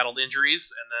who has battled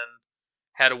injuries and then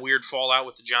had a weird fallout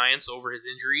with the Giants over his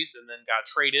injuries and then got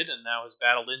traded and now has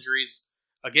battled injuries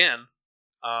again.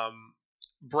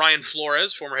 Brian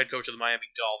Flores, former head coach of the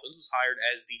Miami Dolphins, was hired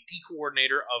as the D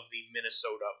coordinator of the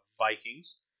Minnesota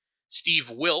Vikings. Steve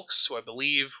Wilks, who I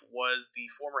believe was the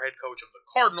former head coach of the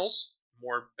Cardinals,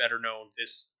 better known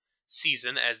this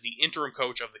season as the interim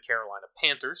coach of the Carolina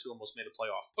Panthers, who almost made a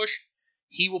playoff push,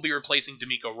 he will be replacing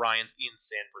DeMeco Ryans in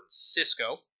San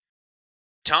Francisco.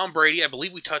 Tom Brady, I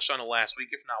believe we touched on it last week.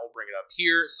 If not, we'll bring it up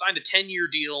here. Signed a 10-year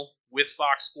deal with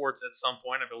Fox Sports at some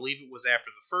point. I believe it was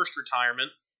after the first retirement.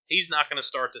 He's not going to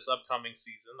start this upcoming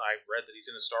season. I read that he's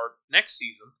going to start next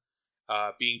season,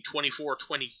 being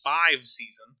 24-25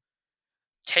 season.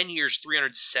 10 years,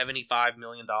 $375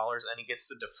 million, and he gets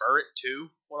to defer it too.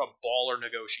 What a baller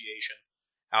negotiation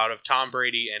out of Tom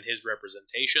Brady and his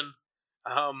representation.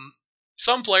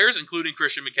 Some players, including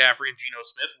Christian McCaffrey and Geno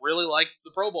Smith, really liked the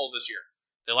Pro Bowl this year.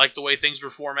 They liked the way things were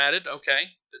formatted. Okay,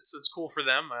 it's cool for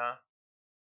them.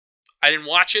 I didn't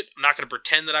watch it. I'm not going to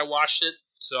pretend that I watched it,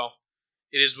 so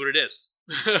it is what it is.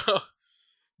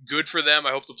 Good for them.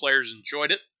 I hope the players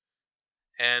enjoyed it.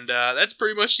 And that's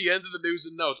pretty much the end of the news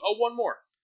and notes. Oh, one more.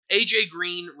 AJ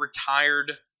Green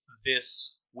retired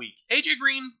this week. AJ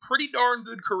Green, pretty darn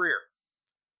good career.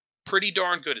 Pretty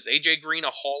darn good. Is AJ Green a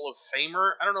Hall of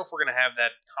Famer? I don't know if we're going to have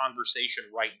that conversation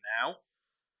right now.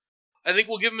 I think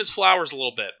we'll give him his flowers a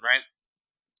little bit, right?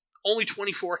 Only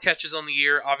 24 catches on the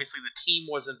year. Obviously, the team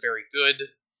wasn't very good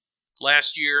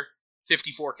last year.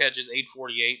 54 catches,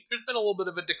 848. There's been a little bit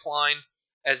of a decline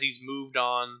as he's moved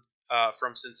on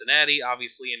from Cincinnati.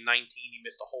 Obviously, in 19, he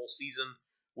missed a whole season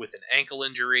with an ankle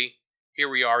injury. Here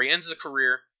we are. He ends the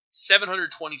career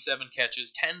 727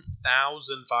 catches,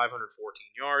 10,514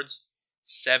 yards,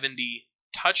 70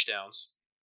 touchdowns.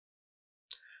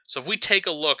 So if we take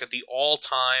a look at the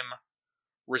all-time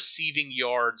receiving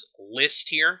yards list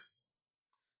here,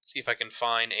 see if I can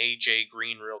find A.J.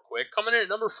 Green real quick. Coming in at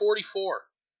number 44.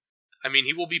 I mean,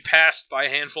 he will be passed by a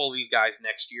handful of these guys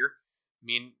next year. I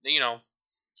mean,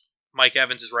 Mike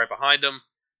Evans is right behind him.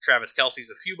 Travis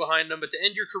Kelce's a few behind him. But to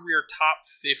end your career top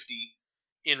 50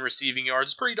 in receiving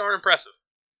yards is pretty darn impressive.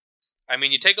 I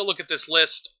mean, you take a look at this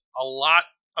list, a lot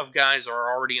of guys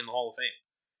are already in the Hall of Fame.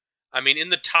 I mean, in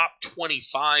the top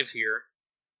 25 here,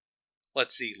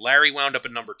 let's see, Larry wound up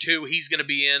at number 2. He's going to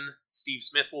be in. Steve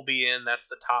Smith will be in. That's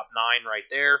the top 9 right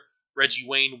there. Reggie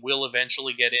Wayne will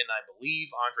eventually get in, I believe.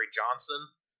 Andre Johnson,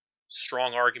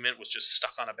 strong argument, was just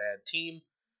stuck on a bad team.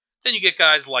 Then you get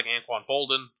guys like Anquan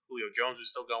Boldin. Julio Jones is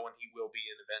still going. He will be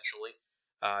in eventually.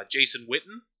 Jason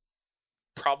Witten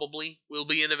probably will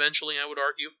be in eventually, I would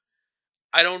argue.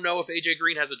 I don't know if A.J.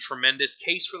 Green has a tremendous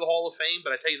case for the Hall of Fame,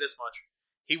 but I tell you this much.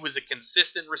 He was a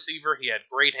consistent receiver. He had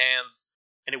great hands,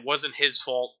 and it wasn't his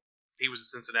fault. He was a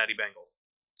Cincinnati Bengal.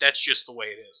 That's just the way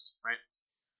it is, right?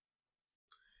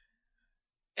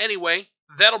 Anyway,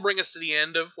 that'll bring us to the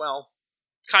end of, well,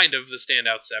 kind of the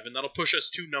Standout 7. That'll push us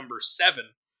to number 7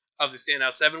 of the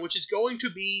Standout 7, which is going to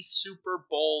be Super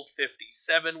Bowl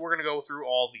 57. We're going to go through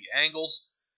all the angles.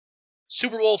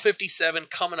 Super Bowl 57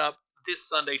 coming up this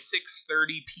Sunday,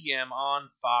 6:30 p.m. on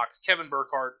Fox. Kevin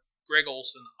Burkhardt, Greg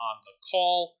Olsen on the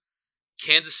call.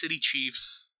 Kansas City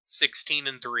Chiefs,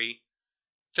 16-3.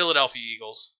 Philadelphia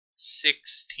Eagles,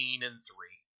 16-3.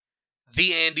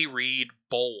 The Andy Reid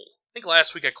Bowl. I think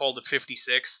last week I called it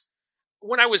 56.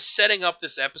 When I was setting up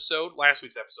this episode, last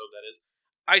week's episode that is,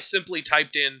 I simply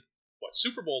typed in, what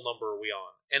Super Bowl number are we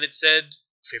on? And it said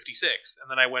 56.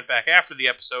 And then I went back after the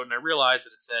episode and I realized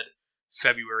that it said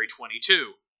February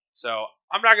 22. So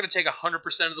I'm not going to take 100%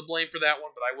 of the blame for that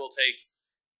one, but I will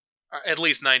take at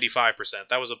least 95%.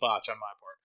 That was a botch on my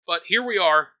part. But here we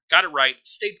are. Got it right.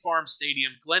 State Farm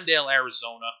Stadium, Glendale,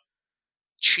 Arizona.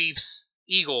 Chiefs,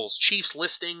 Eagles. Chiefs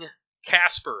listing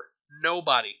Casper.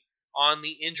 Nobody on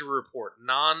the injury report.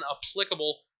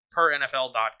 Non-applicable per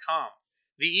NFL.com.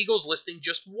 The Eagles listing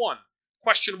just one.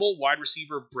 Questionable wide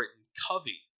receiver Britton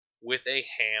Covey with a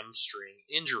hamstring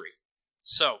injury.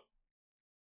 So,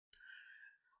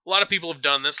 a lot of people have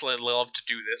done this. They love to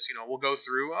do this. We'll go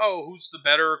through, who's the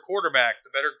better quarterback, the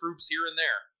better groups here and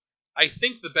there. I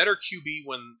think the better QB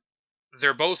when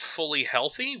they're both fully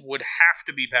healthy would have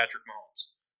to be Patrick Mahomes,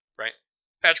 right?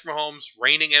 Patrick Mahomes,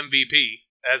 reigning MVP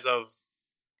as of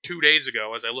 2 days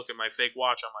ago, as I look at my fake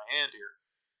watch on my hand here.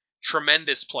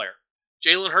 Tremendous player.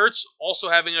 Jalen Hurts also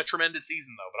having a tremendous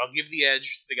season, though, but I'll give the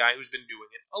edge to the guy who's been doing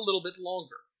it a little bit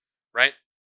longer, right?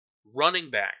 Running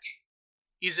back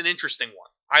is an interesting one.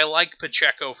 I like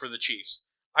Pacheco for the Chiefs.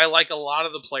 I like a lot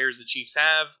of the players the Chiefs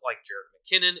have, like Jerick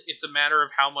McKinnon. It's a matter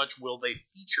of how much will they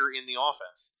feature in the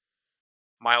offense.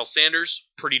 Miles Sanders,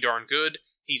 pretty darn good.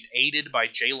 He's aided by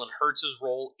Jalen Hurts'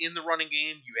 role in the running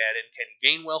game. You add in Kenny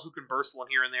Gainwell, who can burst one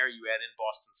here and there. You add in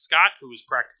Boston Scott, who is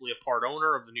practically a part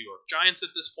owner of the New York Giants at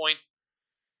this point.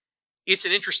 It's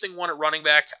an interesting one at running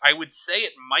back. I would say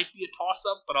it might be a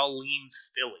toss-up, but I'll lean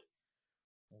Philly.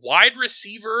 Wide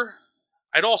receiver,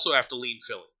 I'd also have to lean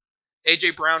Philly.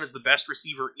 A.J. Brown is the best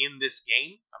receiver in this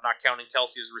game. I'm not counting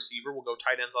Kelce as a receiver. We'll go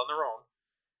tight ends on their own.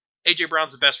 A.J.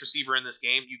 Brown's the best receiver in this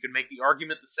game. You can make the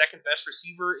argument the second best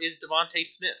receiver is Devontae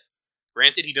Smith.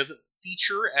 Granted, he doesn't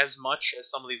feature as much as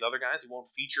some of these other guys. He won't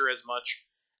feature as much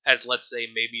as, let's say,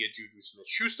 maybe a Juju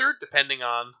Smith-Schuster, depending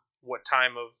on what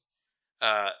time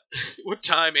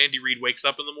Andy Reid wakes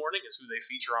up in the morning is who they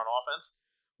feature on offense.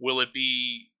 Will it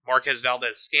be Marquez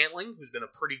Valdes-Scantling, who's been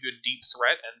a pretty good deep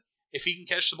threat, and if he can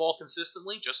catch the ball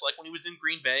consistently, just like when he was in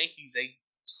Green Bay, he's a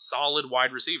solid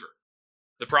wide receiver.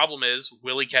 The problem is,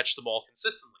 will he catch the ball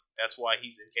consistently? That's why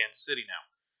he's in Kansas City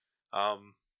now.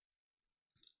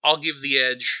 I'll give the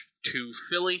edge to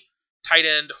Philly. Tight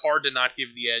end, hard to not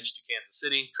give the edge to Kansas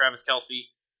City. Travis Kelce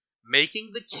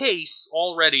making the case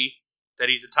already that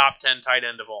he's a top 10 tight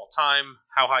end of all time.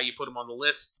 How high you put him on the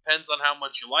list depends on how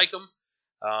much you like him.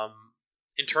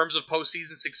 In terms of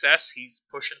postseason success, he's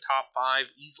pushing top 5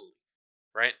 easily,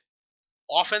 right?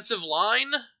 Offensive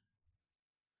line,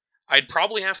 I'd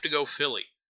probably have to go Philly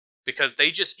because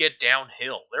they just get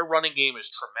downhill. Their running game is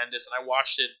tremendous, and I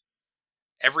watched it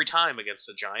every time against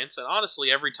the Giants, and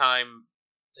honestly, every time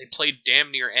they played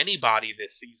damn near anybody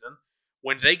this season.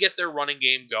 When they get their running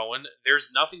game going, there's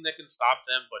nothing that can stop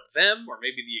them but them, or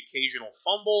maybe the occasional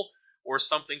fumble, or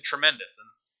something tremendous. And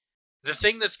The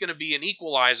thing that's going to be an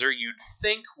equalizer, you'd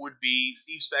think, would be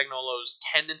Steve Spagnuolo's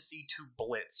tendency to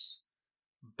blitz.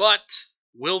 But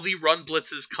will the run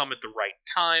blitzes come at the right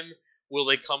time? Will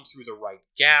they come through the right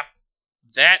gap?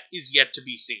 That is yet to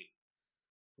be seen.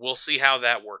 We'll see how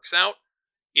that works out.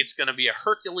 It's going to be a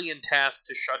Herculean task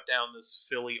to shut down this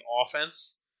Philly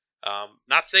offense.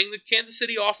 Not saying the Kansas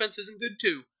City offense isn't good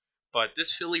too, but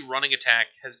this Philly running attack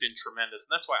has been tremendous,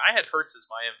 and that's why I had Hurts as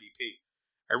my MVP.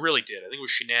 I really did. I think it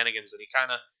was shenanigans that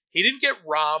he didn't get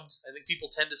robbed. I think people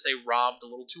tend to say robbed a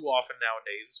little too often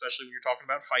nowadays, especially when you're talking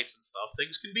about fights and stuff.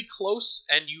 Things can be close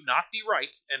and you not be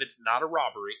right, and it's not a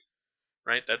robbery,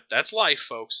 right? That's life,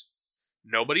 folks.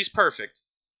 Nobody's perfect.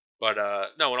 But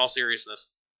no, in all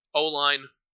seriousness, O-line,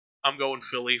 I'm going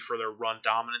Philly for their run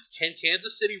dominance. Can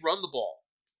Kansas City run the ball?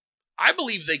 I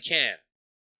believe they can.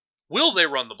 Will they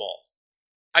run the ball?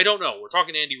 I don't know. We're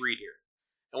talking Andy Reid here.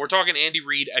 And we're talking Andy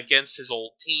Reid against his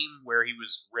old team where he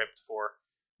was ripped for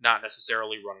not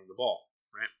necessarily running the ball,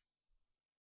 right?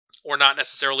 Or not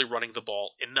necessarily running the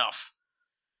ball enough.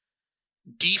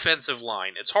 Defensive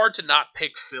line. It's hard to not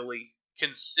pick Philly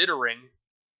considering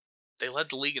they led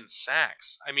the league in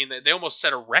sacks. I mean, they almost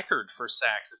set a record for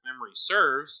sacks if memory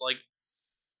serves. Like,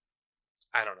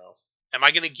 I don't know. Am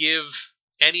I going to give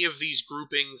any of these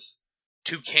groupings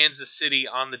to Kansas City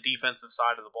on the defensive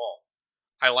side of the ball?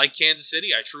 I like Kansas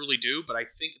City, I truly do, but I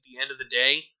think at the end of the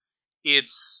day,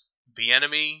 it's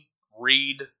Bieniemy,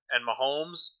 Reid, and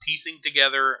Mahomes piecing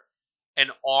together an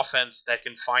offense that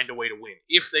can find a way to win.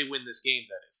 If they win this game,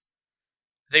 that is.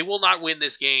 They will not win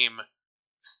this game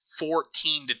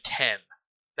 14-10.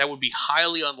 That would be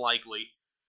highly unlikely.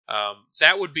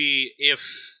 That would be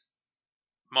if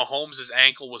Mahomes'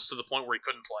 ankle was to the point where he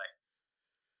couldn't play.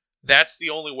 That's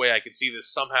the only way I could see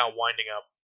this somehow winding up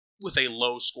with a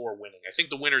low score winning. I think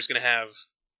the winner's going to have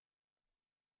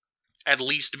at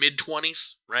least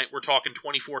mid-20s, right? We're talking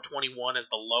 24-21 as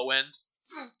the low end,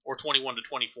 or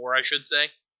 21-24, I should say.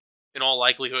 In all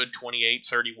likelihood,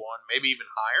 28-31, maybe even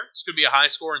higher. This could be a high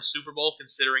score in Super Bowl,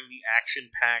 considering the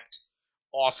action-packed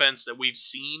offense that we've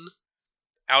seen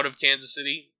out of Kansas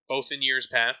City, both in years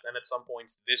past and at some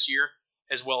points this year,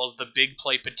 as well as the big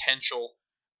play potential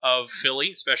of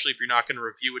Philly, especially if you're not going to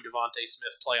review a Devontae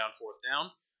Smith play on fourth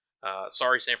down.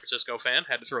 Sorry, San Francisco fan.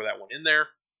 Had to throw that one in there.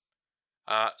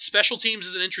 Special teams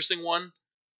is an interesting one.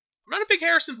 I'm not a big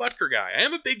Harrison Butker guy. I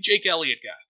am a big Jake Elliott guy.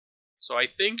 So I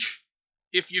think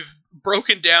if you've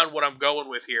broken down what I'm going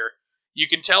with here, you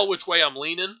can tell which way I'm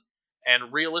leaning.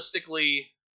 And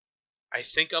realistically, I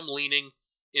think I'm leaning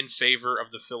in favor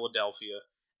of the Philadelphia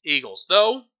Eagles.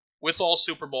 Though, with all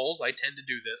Super Bowls, I tend to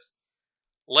do this.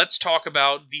 Let's talk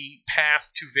about the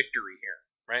path to victory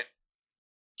here, right?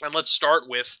 And let's start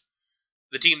with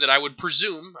the team that I would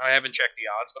presume, I haven't checked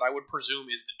the odds, but I would presume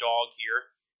is the dog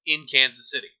here in Kansas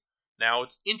City. Now,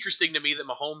 it's interesting to me that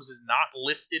Mahomes is not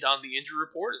listed on the injury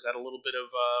report. Is that a little bit of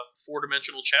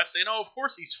four-dimensional chess saying, oh, of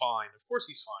course he's fine. Of course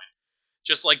he's fine.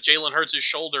 Just like Jalen Hurts'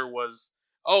 shoulder was,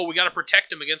 oh, we got to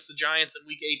protect him against the Giants in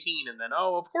Week 18. And then,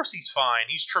 oh, of course he's fine.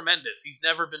 He's tremendous. He's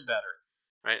never been better.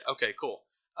 Right? Okay, cool.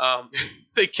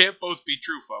 They can't both be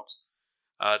true, folks.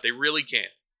 They really can't.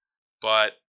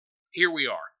 But here we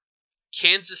are.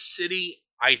 Kansas City,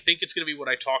 I think it's going to be what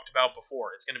I talked about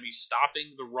before. It's going to be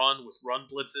stopping the run with run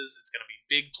blitzes. It's going to be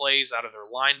big plays out of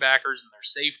their linebackers and their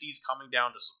safeties coming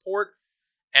down to support.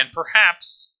 And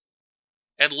perhaps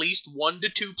at least 1 to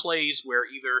 2 plays where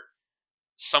either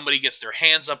somebody gets their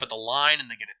hands up at the line and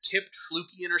they get a tipped,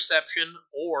 fluky interception,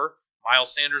 or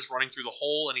Miles Sanders running through the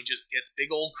hole and he just gets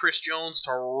big old Chris Jones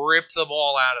to rip the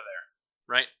ball out of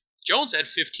there, right? Jones had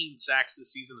 15 sacks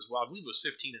this season as well. I believe it was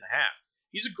 15 and a half.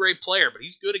 He's a great player, but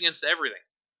he's good against everything.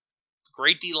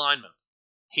 Great D lineman.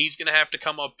 He's going to have to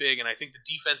come up big, and I think the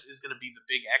defense is going to be the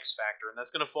big X factor, and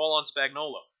that's going to fall on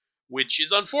Spagnuolo, which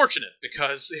is unfortunate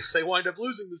because if they wind up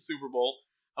losing the Super Bowl,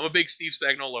 I'm a big Steve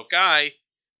Spagnuolo guy.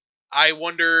 I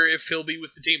wonder if he'll be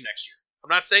with the team next year.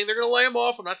 I'm not saying they're going to lay him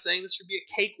off. I'm not saying this should be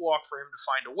a cakewalk for him to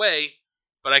find a way,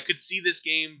 but I could see this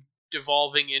game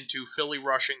devolving into Philly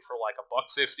rushing for like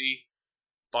 $150.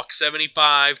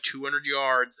 $175, 200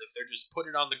 yards if they're just putting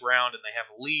it on the ground and they have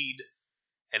a lead,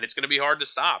 and it's going to be hard to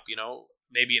stop,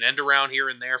 maybe an end around here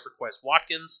and there for Quez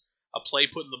Watkins, a play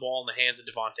putting the ball in the hands of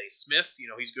Devontae Smith,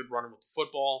 he's good running with the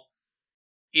football.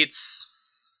 It's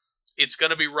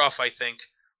going to be rough, I think,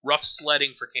 rough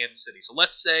sledding for Kansas City. So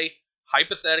let's say,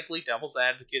 hypothetically, devil's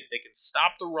advocate, they can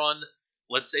stop the run.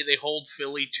 Let's say they hold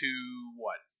Philly to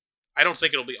what? I don't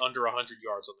think it'll be under 100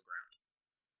 yards on the ground.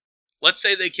 Let's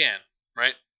say they can.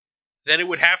 Right? Then it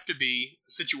would have to be a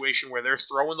situation where they're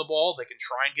throwing the ball, they can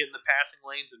try and get in the passing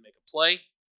lanes and make a play.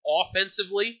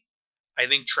 Offensively, I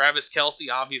think Travis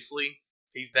Kelce, obviously,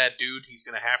 he's that dude. He's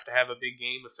going to have a big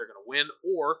game if they're going to win,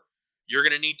 or you're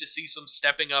going to need to see some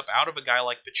stepping up out of a guy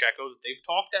like Pacheco that they've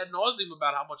talked ad nauseum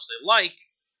about how much they like,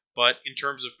 but in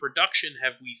terms of production,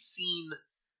 have we seen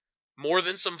more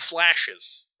than some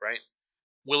flashes, right?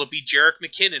 Will it be Jerick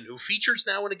McKinnon, who features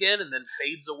now and again and then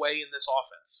fades away in this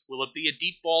offense? Will it be a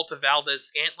deep ball to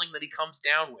Valdez-Scantling that he comes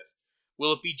down with?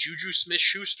 Will it be Juju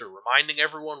Smith-Schuster reminding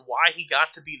everyone why he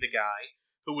got to be the guy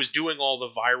who was doing all the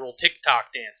viral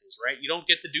TikTok dances, right? You don't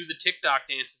get to do the TikTok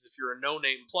dances if you're a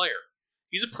no-name player.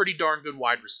 He's a pretty darn good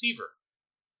wide receiver.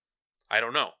 I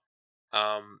don't know.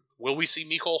 Will we see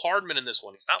Mecole Hardman in this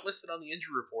one? He's not listed on the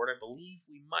injury report. I believe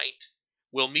we might.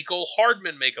 Will Mecole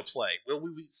Hardman make a play? Will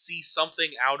we see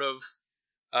something out of...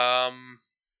 I'm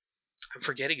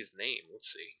forgetting his name.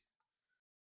 Let's see.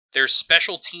 There's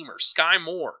special teamer, Sky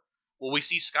Moore. Will we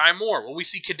see Sky Moore? Will we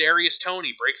see Kadarius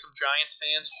Toney break some Giants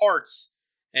fans' hearts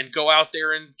and go out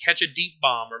there and catch a deep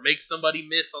bomb or make somebody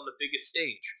miss on the biggest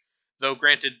stage? Though,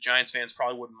 granted, Giants fans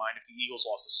probably wouldn't mind if the Eagles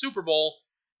lost the Super Bowl.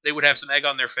 They would have some egg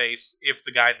on their face if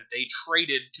the guy that they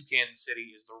traded to Kansas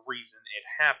City is the reason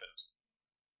it happened.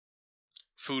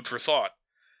 Food for thought.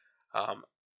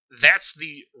 That's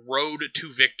the road to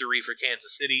victory for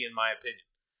Kansas City, in my opinion.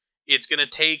 It's going to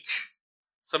take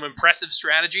some impressive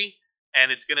strategy,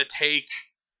 and it's going to take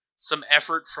some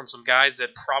effort from some guys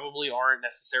that probably aren't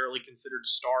necessarily considered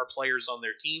star players on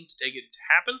their team to take it to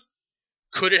happen.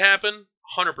 Could it happen?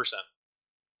 100%.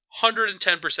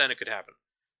 110% it could happen.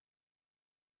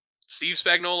 Steve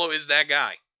Spagnuolo is that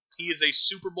guy. He is a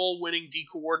Super Bowl winning D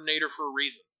coordinator for a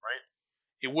reason, right?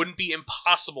 It wouldn't be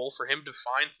impossible for him to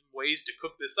find some ways to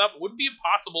cook this up. It wouldn't be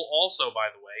impossible also, by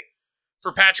the way,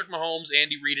 for Patrick Mahomes,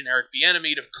 Andy Reid, and Eric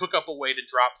Bieniemy to cook up a way to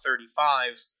drop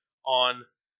 35 on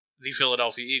the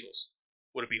Philadelphia Eagles.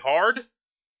 Would it be hard?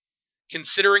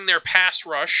 Considering their pass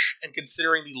rush and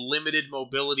considering the limited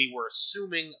mobility we're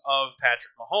assuming of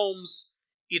Patrick Mahomes,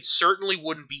 it certainly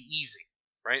wouldn't be easy,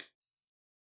 right?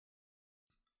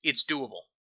 It's doable.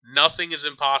 Nothing is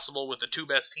impossible with the two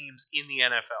best teams in the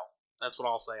NFL. That's what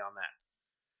I'll say on that.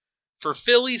 For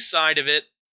Philly's side of it,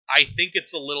 I think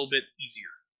it's a little bit easier.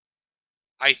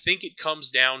 I think it comes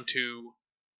down to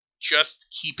just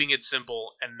keeping it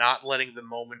simple and not letting the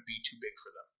moment be too big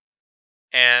for them.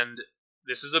 And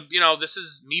this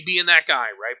is me being that guy,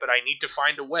 right? But I need to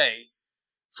find a way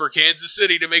for Kansas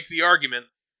City to make the argument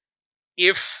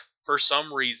if, for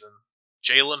some reason,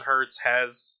 Jalen Hurts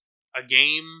has a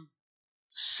game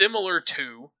similar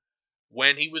to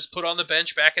when he was put on the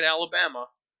bench back at Alabama,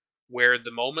 where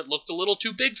the moment looked a little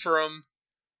too big for him,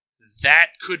 that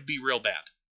could be real bad.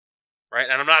 Right?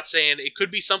 And I'm not saying it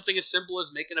could be something as simple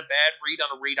as making a bad read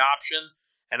on a read option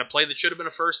and a play that should have been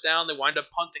a first down, they wind up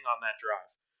punting on that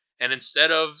drive. And instead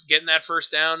of getting that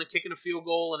first down and kicking a field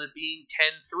goal and it being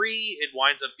 10-3, it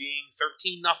winds up being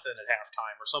 13-0 at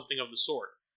halftime or something of the sort.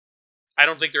 I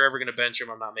don't think they're ever going to bench him.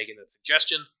 I'm not making that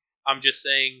suggestion. I'm just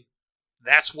saying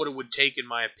that's what it would take, in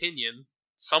my opinion,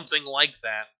 something like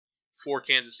that for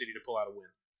Kansas City to pull out a win.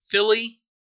 Philly,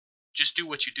 just do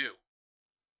what you do.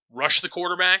 Rush the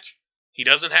quarterback. He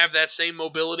doesn't have that same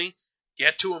mobility.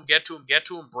 Get to him,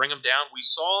 bring him down. We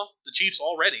saw the Chiefs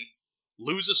already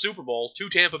lose a Super Bowl to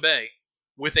Tampa Bay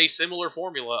with a similar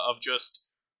formula of just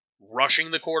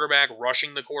rushing the quarterback.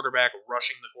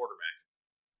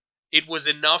 It was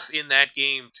enough in that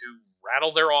game to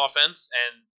rattle their offense,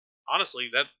 and honestly,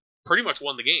 that pretty much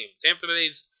won the game. Tampa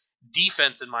Bay's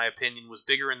defense, in my opinion, was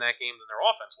bigger in that game than their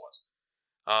offense was.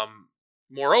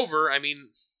 Moreover, I mean,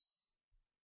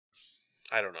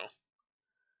 I don't know.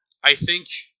 I think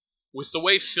with the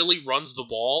way Philly runs the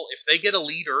ball, if they get a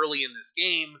lead early in this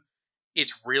game,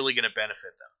 it's really going to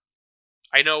benefit them.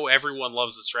 I know everyone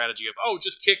loves the strategy of,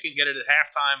 just kick and get it at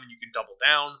halftime and you can double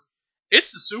down.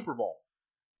 It's the Super Bowl.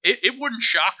 It wouldn't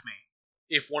shock me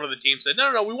if one of the teams said,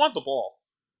 no, we want the ball.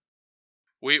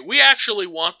 We actually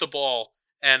want the ball,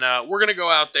 and we're going to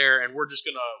go out there and we're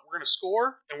going to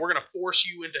score, and we're going to force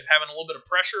you into having a little bit of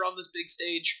pressure on this big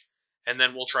stage, and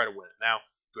then we'll try to win it. Now,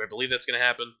 do I believe that's going to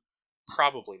happen?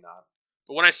 Probably not.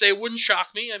 But when I say it wouldn't shock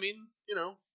me, I mean,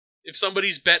 if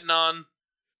somebody's betting on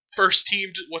first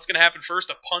team, what's going to happen first,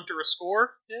 a punt or a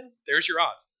score, yeah, there's your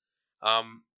odds.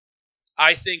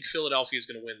 I think Philadelphia is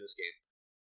going to win this game.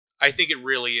 I think it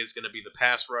really is going to be the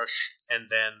pass rush and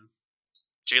then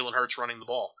Jalen Hurts running the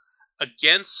ball.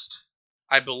 Against,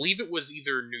 I believe it was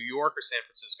either New York or San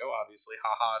Francisco, obviously.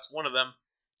 It's one of them.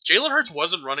 Jalen Hurts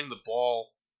wasn't running the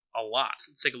ball a lot.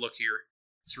 Let's take a look here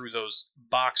through those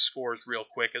box scores real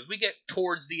quick as we get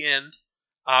towards the end,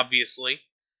 obviously.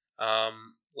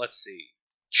 Let's see.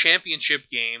 Championship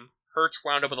game, Hurts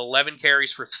wound up with 11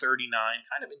 carries for 39,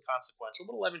 kind of inconsequential,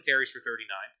 but 11 carries for 39.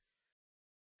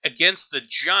 Against the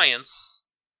Giants,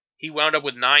 he wound up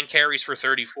with 9 carries for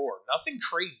 34. Nothing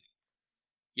crazy.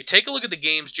 You take a look at the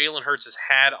games Jalen Hurts has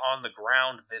had on the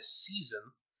ground this season,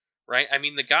 right? I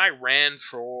mean, the guy ran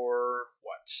for,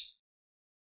 what?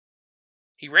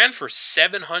 He ran for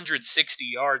 760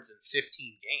 yards in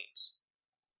 15 games.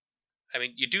 I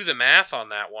mean, you do the math on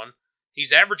that one.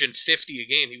 He's averaging 50 a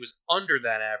game. He was under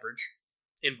that average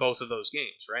in both of those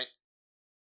games, right?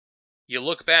 You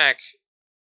look back,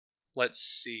 let's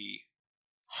see,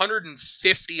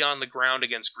 150 on the ground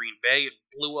against Green Bay. It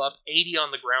blew up. 80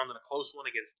 on the ground in a close one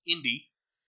against Indy.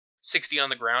 60 on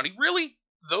the ground.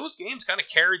 Those games kind of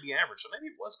carried the average, so maybe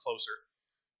it was closer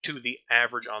to the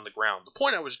average on the ground. The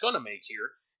point I was going to make here,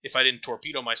 if I didn't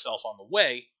torpedo myself on the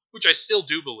way, which I still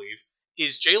do believe,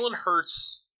 is Jalen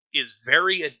Hurts is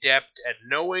very adept at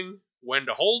knowing when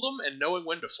to hold them and knowing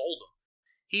when to fold them.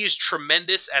 He is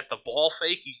tremendous at the ball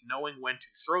fake. He's knowing when to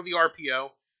throw the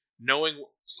RPO,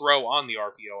 throw on the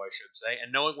RPO, I should say,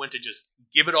 and knowing when to just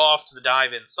give it off to the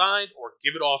dive inside or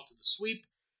give it off to the sweep.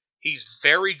 He's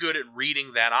very good at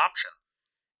reading that option.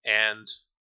 And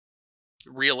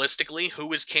realistically,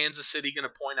 who is Kansas City going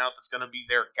to point out that's going to be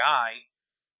their guy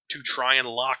to try and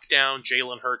lock down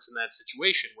Jalen Hurts in that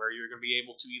situation where you're going to be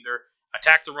able to either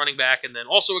attack the running back and then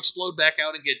also explode back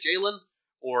out and get Jalen,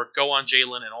 or go on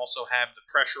Jalen and also have the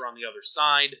pressure on the other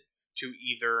side to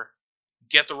either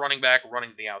get the running back running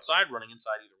to the outside, running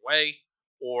inside either way,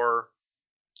 or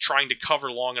trying to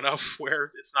cover long enough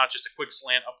where it's not just a quick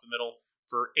slant up the middle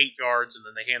for 8 yards and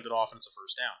then they hand it off and it's a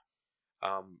first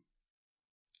down.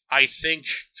 I think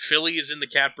Philly is in the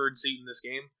catbird seat in this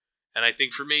game, and I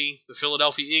think for me, the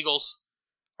Philadelphia Eagles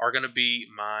are going to be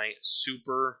my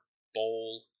Super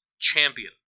Bowl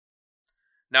champion.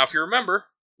 Now, if you remember,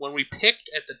 when we picked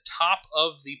at the top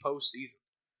of the postseason,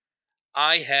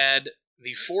 I had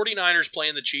the 49ers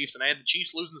playing the Chiefs, and I had the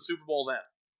Chiefs losing the Super Bowl then.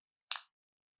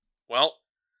 Well,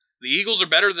 the Eagles are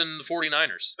better than the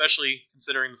 49ers, especially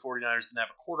considering the 49ers didn't have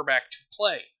a quarterback to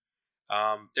play.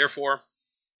 Therefore,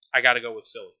 I got to go with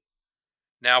Philly.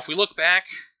 Now, if we look back,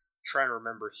 trying to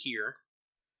remember here,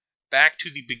 back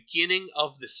to the beginning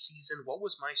of the season, what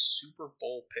was my Super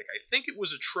Bowl pick? I think it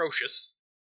was atrocious.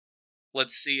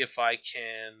 Let's see if I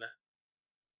can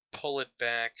pull it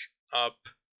back up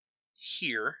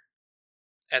here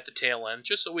at the tail end,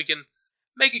 just so we can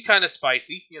make it kind of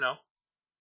spicy, you know.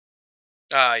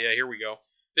 Yeah, here we go.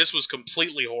 This was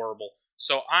completely horrible.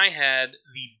 So I had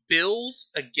the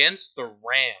Bills against the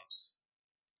Rams.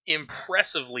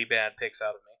 Impressively bad picks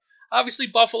out of me. Obviously,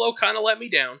 Buffalo kind of let me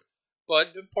down,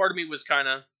 but part of me was kind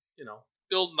of,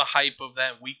 building the hype of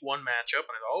that Week 1 matchup.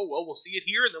 And I go, oh, well, we'll see it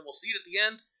here, and then we'll see it at the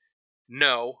end.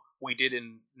 No, we did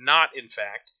not, in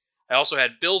fact. I also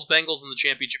had Bills-Bengals in the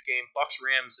championship game,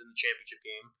 Bucs-Rams in the championship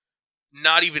game.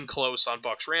 Not even close on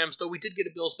Bucs-Rams, though we did get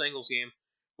a Bills-Bengals game.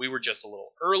 We were just a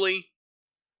little early.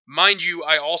 Mind you,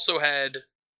 I also had,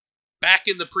 back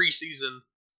in the preseason,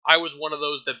 I was one of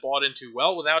those that bought into,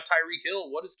 well, without Tyreek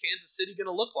Hill, what is Kansas City going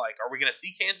to look like? Are we going to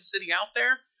see Kansas City out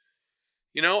there?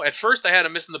 At first I had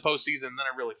them missing the postseason, and then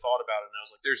I really thought about it, and I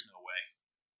was like, there's no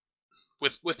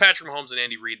way. With Patrick Mahomes and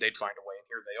Andy Reid, they'd find a way, and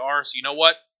here they are. So you know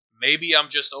what? Maybe I'm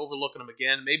just overlooking them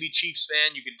again. Maybe Chiefs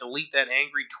fan, you can delete that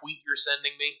angry tweet you're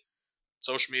sending me.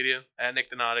 Social media, at Nick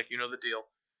Donatic, you know the deal.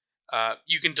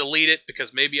 You can delete it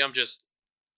because maybe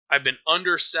I've been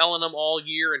underselling them all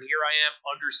year, and here I am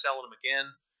underselling them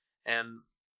again. And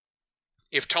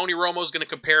if Tony Romo's going to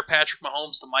compare Patrick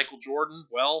Mahomes to Michael Jordan,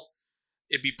 well,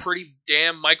 it'd be pretty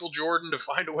damn Michael Jordan to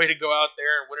find a way to go out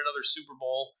there and win another Super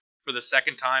Bowl for the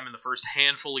second time in the first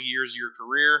handful of years of your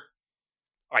career.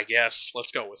 I guess.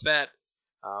 Let's go with that.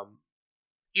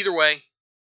 Either way,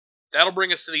 that'll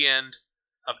bring us to the end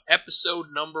of episode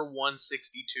number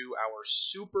 162, our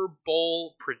Super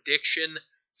Bowl prediction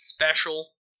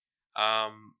special.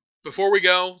 Before we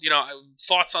go,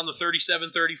 thoughts on the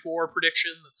 37-34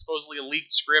 prediction. That's supposedly a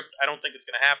leaked script. I don't think it's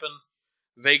going to happen.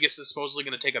 Vegas is supposedly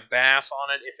going to take a bath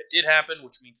on it if it did happen,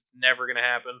 which means it's never going to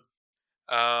happen.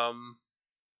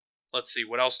 Let's see.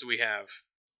 What else do we have?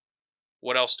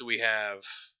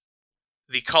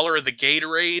 The color of the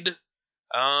Gatorade.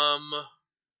 I'm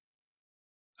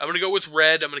going to go with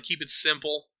red. I'm going to keep it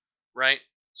simple, right?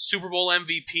 Super Bowl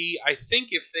MVP. I think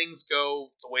if things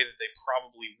go the way that they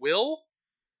probably will,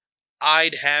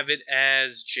 I'd have it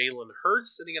as Jalen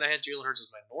Hurts. Then again, I had Jalen Hurts as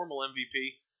my normal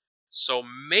MVP. So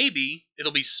maybe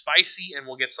it'll be spicy and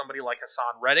we'll get somebody like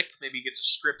Hassan Reddick. Maybe he gets a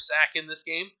strip sack in this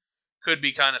game. Could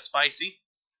be kind of spicy.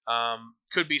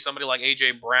 Could be somebody like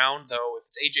A.J. Brown, though. If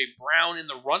it's A.J. Brown in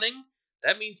the running,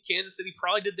 that means Kansas City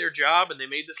probably did their job and they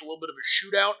made this a little bit of a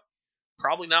shootout.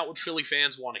 Probably not what Philly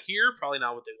fans want to hear, probably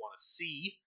not what they want to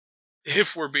see.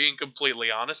 If we're being completely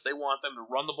honest, they want them to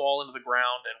run the ball into the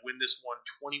ground and win this one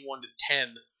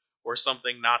 21-10 or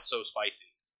something not so spicy,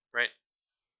 right?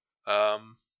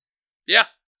 Yeah,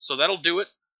 so that'll do it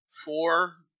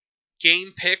for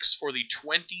game picks for the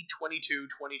 2022-2023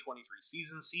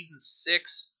 season. Season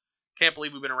 6. Can't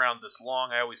believe we've been around this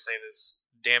long. I always say this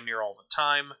damn near all the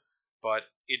time, but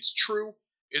it's true.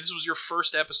 If this was your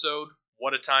first episode,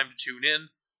 what a time to tune in.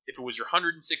 If it was your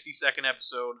 162nd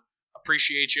episode,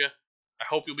 appreciate you. I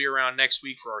hope you'll be around next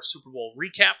week for our Super Bowl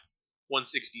recap,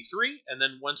 163, and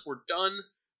then once we're done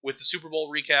with the Super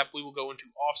Bowl recap, we will go into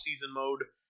off-season mode.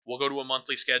 We'll go to a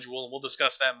monthly schedule, and we'll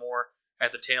discuss that more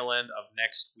at the tail end of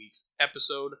next week's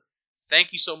episode.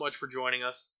 Thank you so much for joining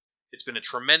us. It's been a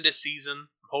tremendous season.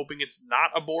 I'm hoping it's not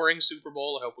a boring Super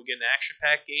Bowl. I hope we get an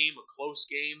action-packed game, a close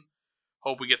game.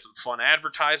 Hope we get some fun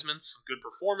advertisements, some good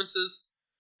performances,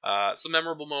 some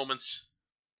memorable moments,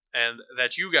 and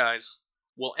that you guys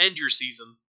will end your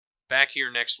season back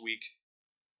here next week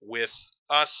with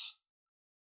us.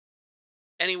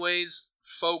 Anyways,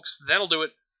 folks, that'll do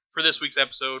it for this week's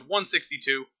episode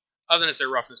 162 of the Necessary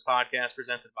Roughness Podcast,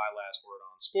 presented by Last Word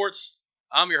on Sports.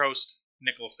 I'm your host,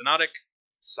 Nicholas Donatic,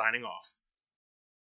 signing off.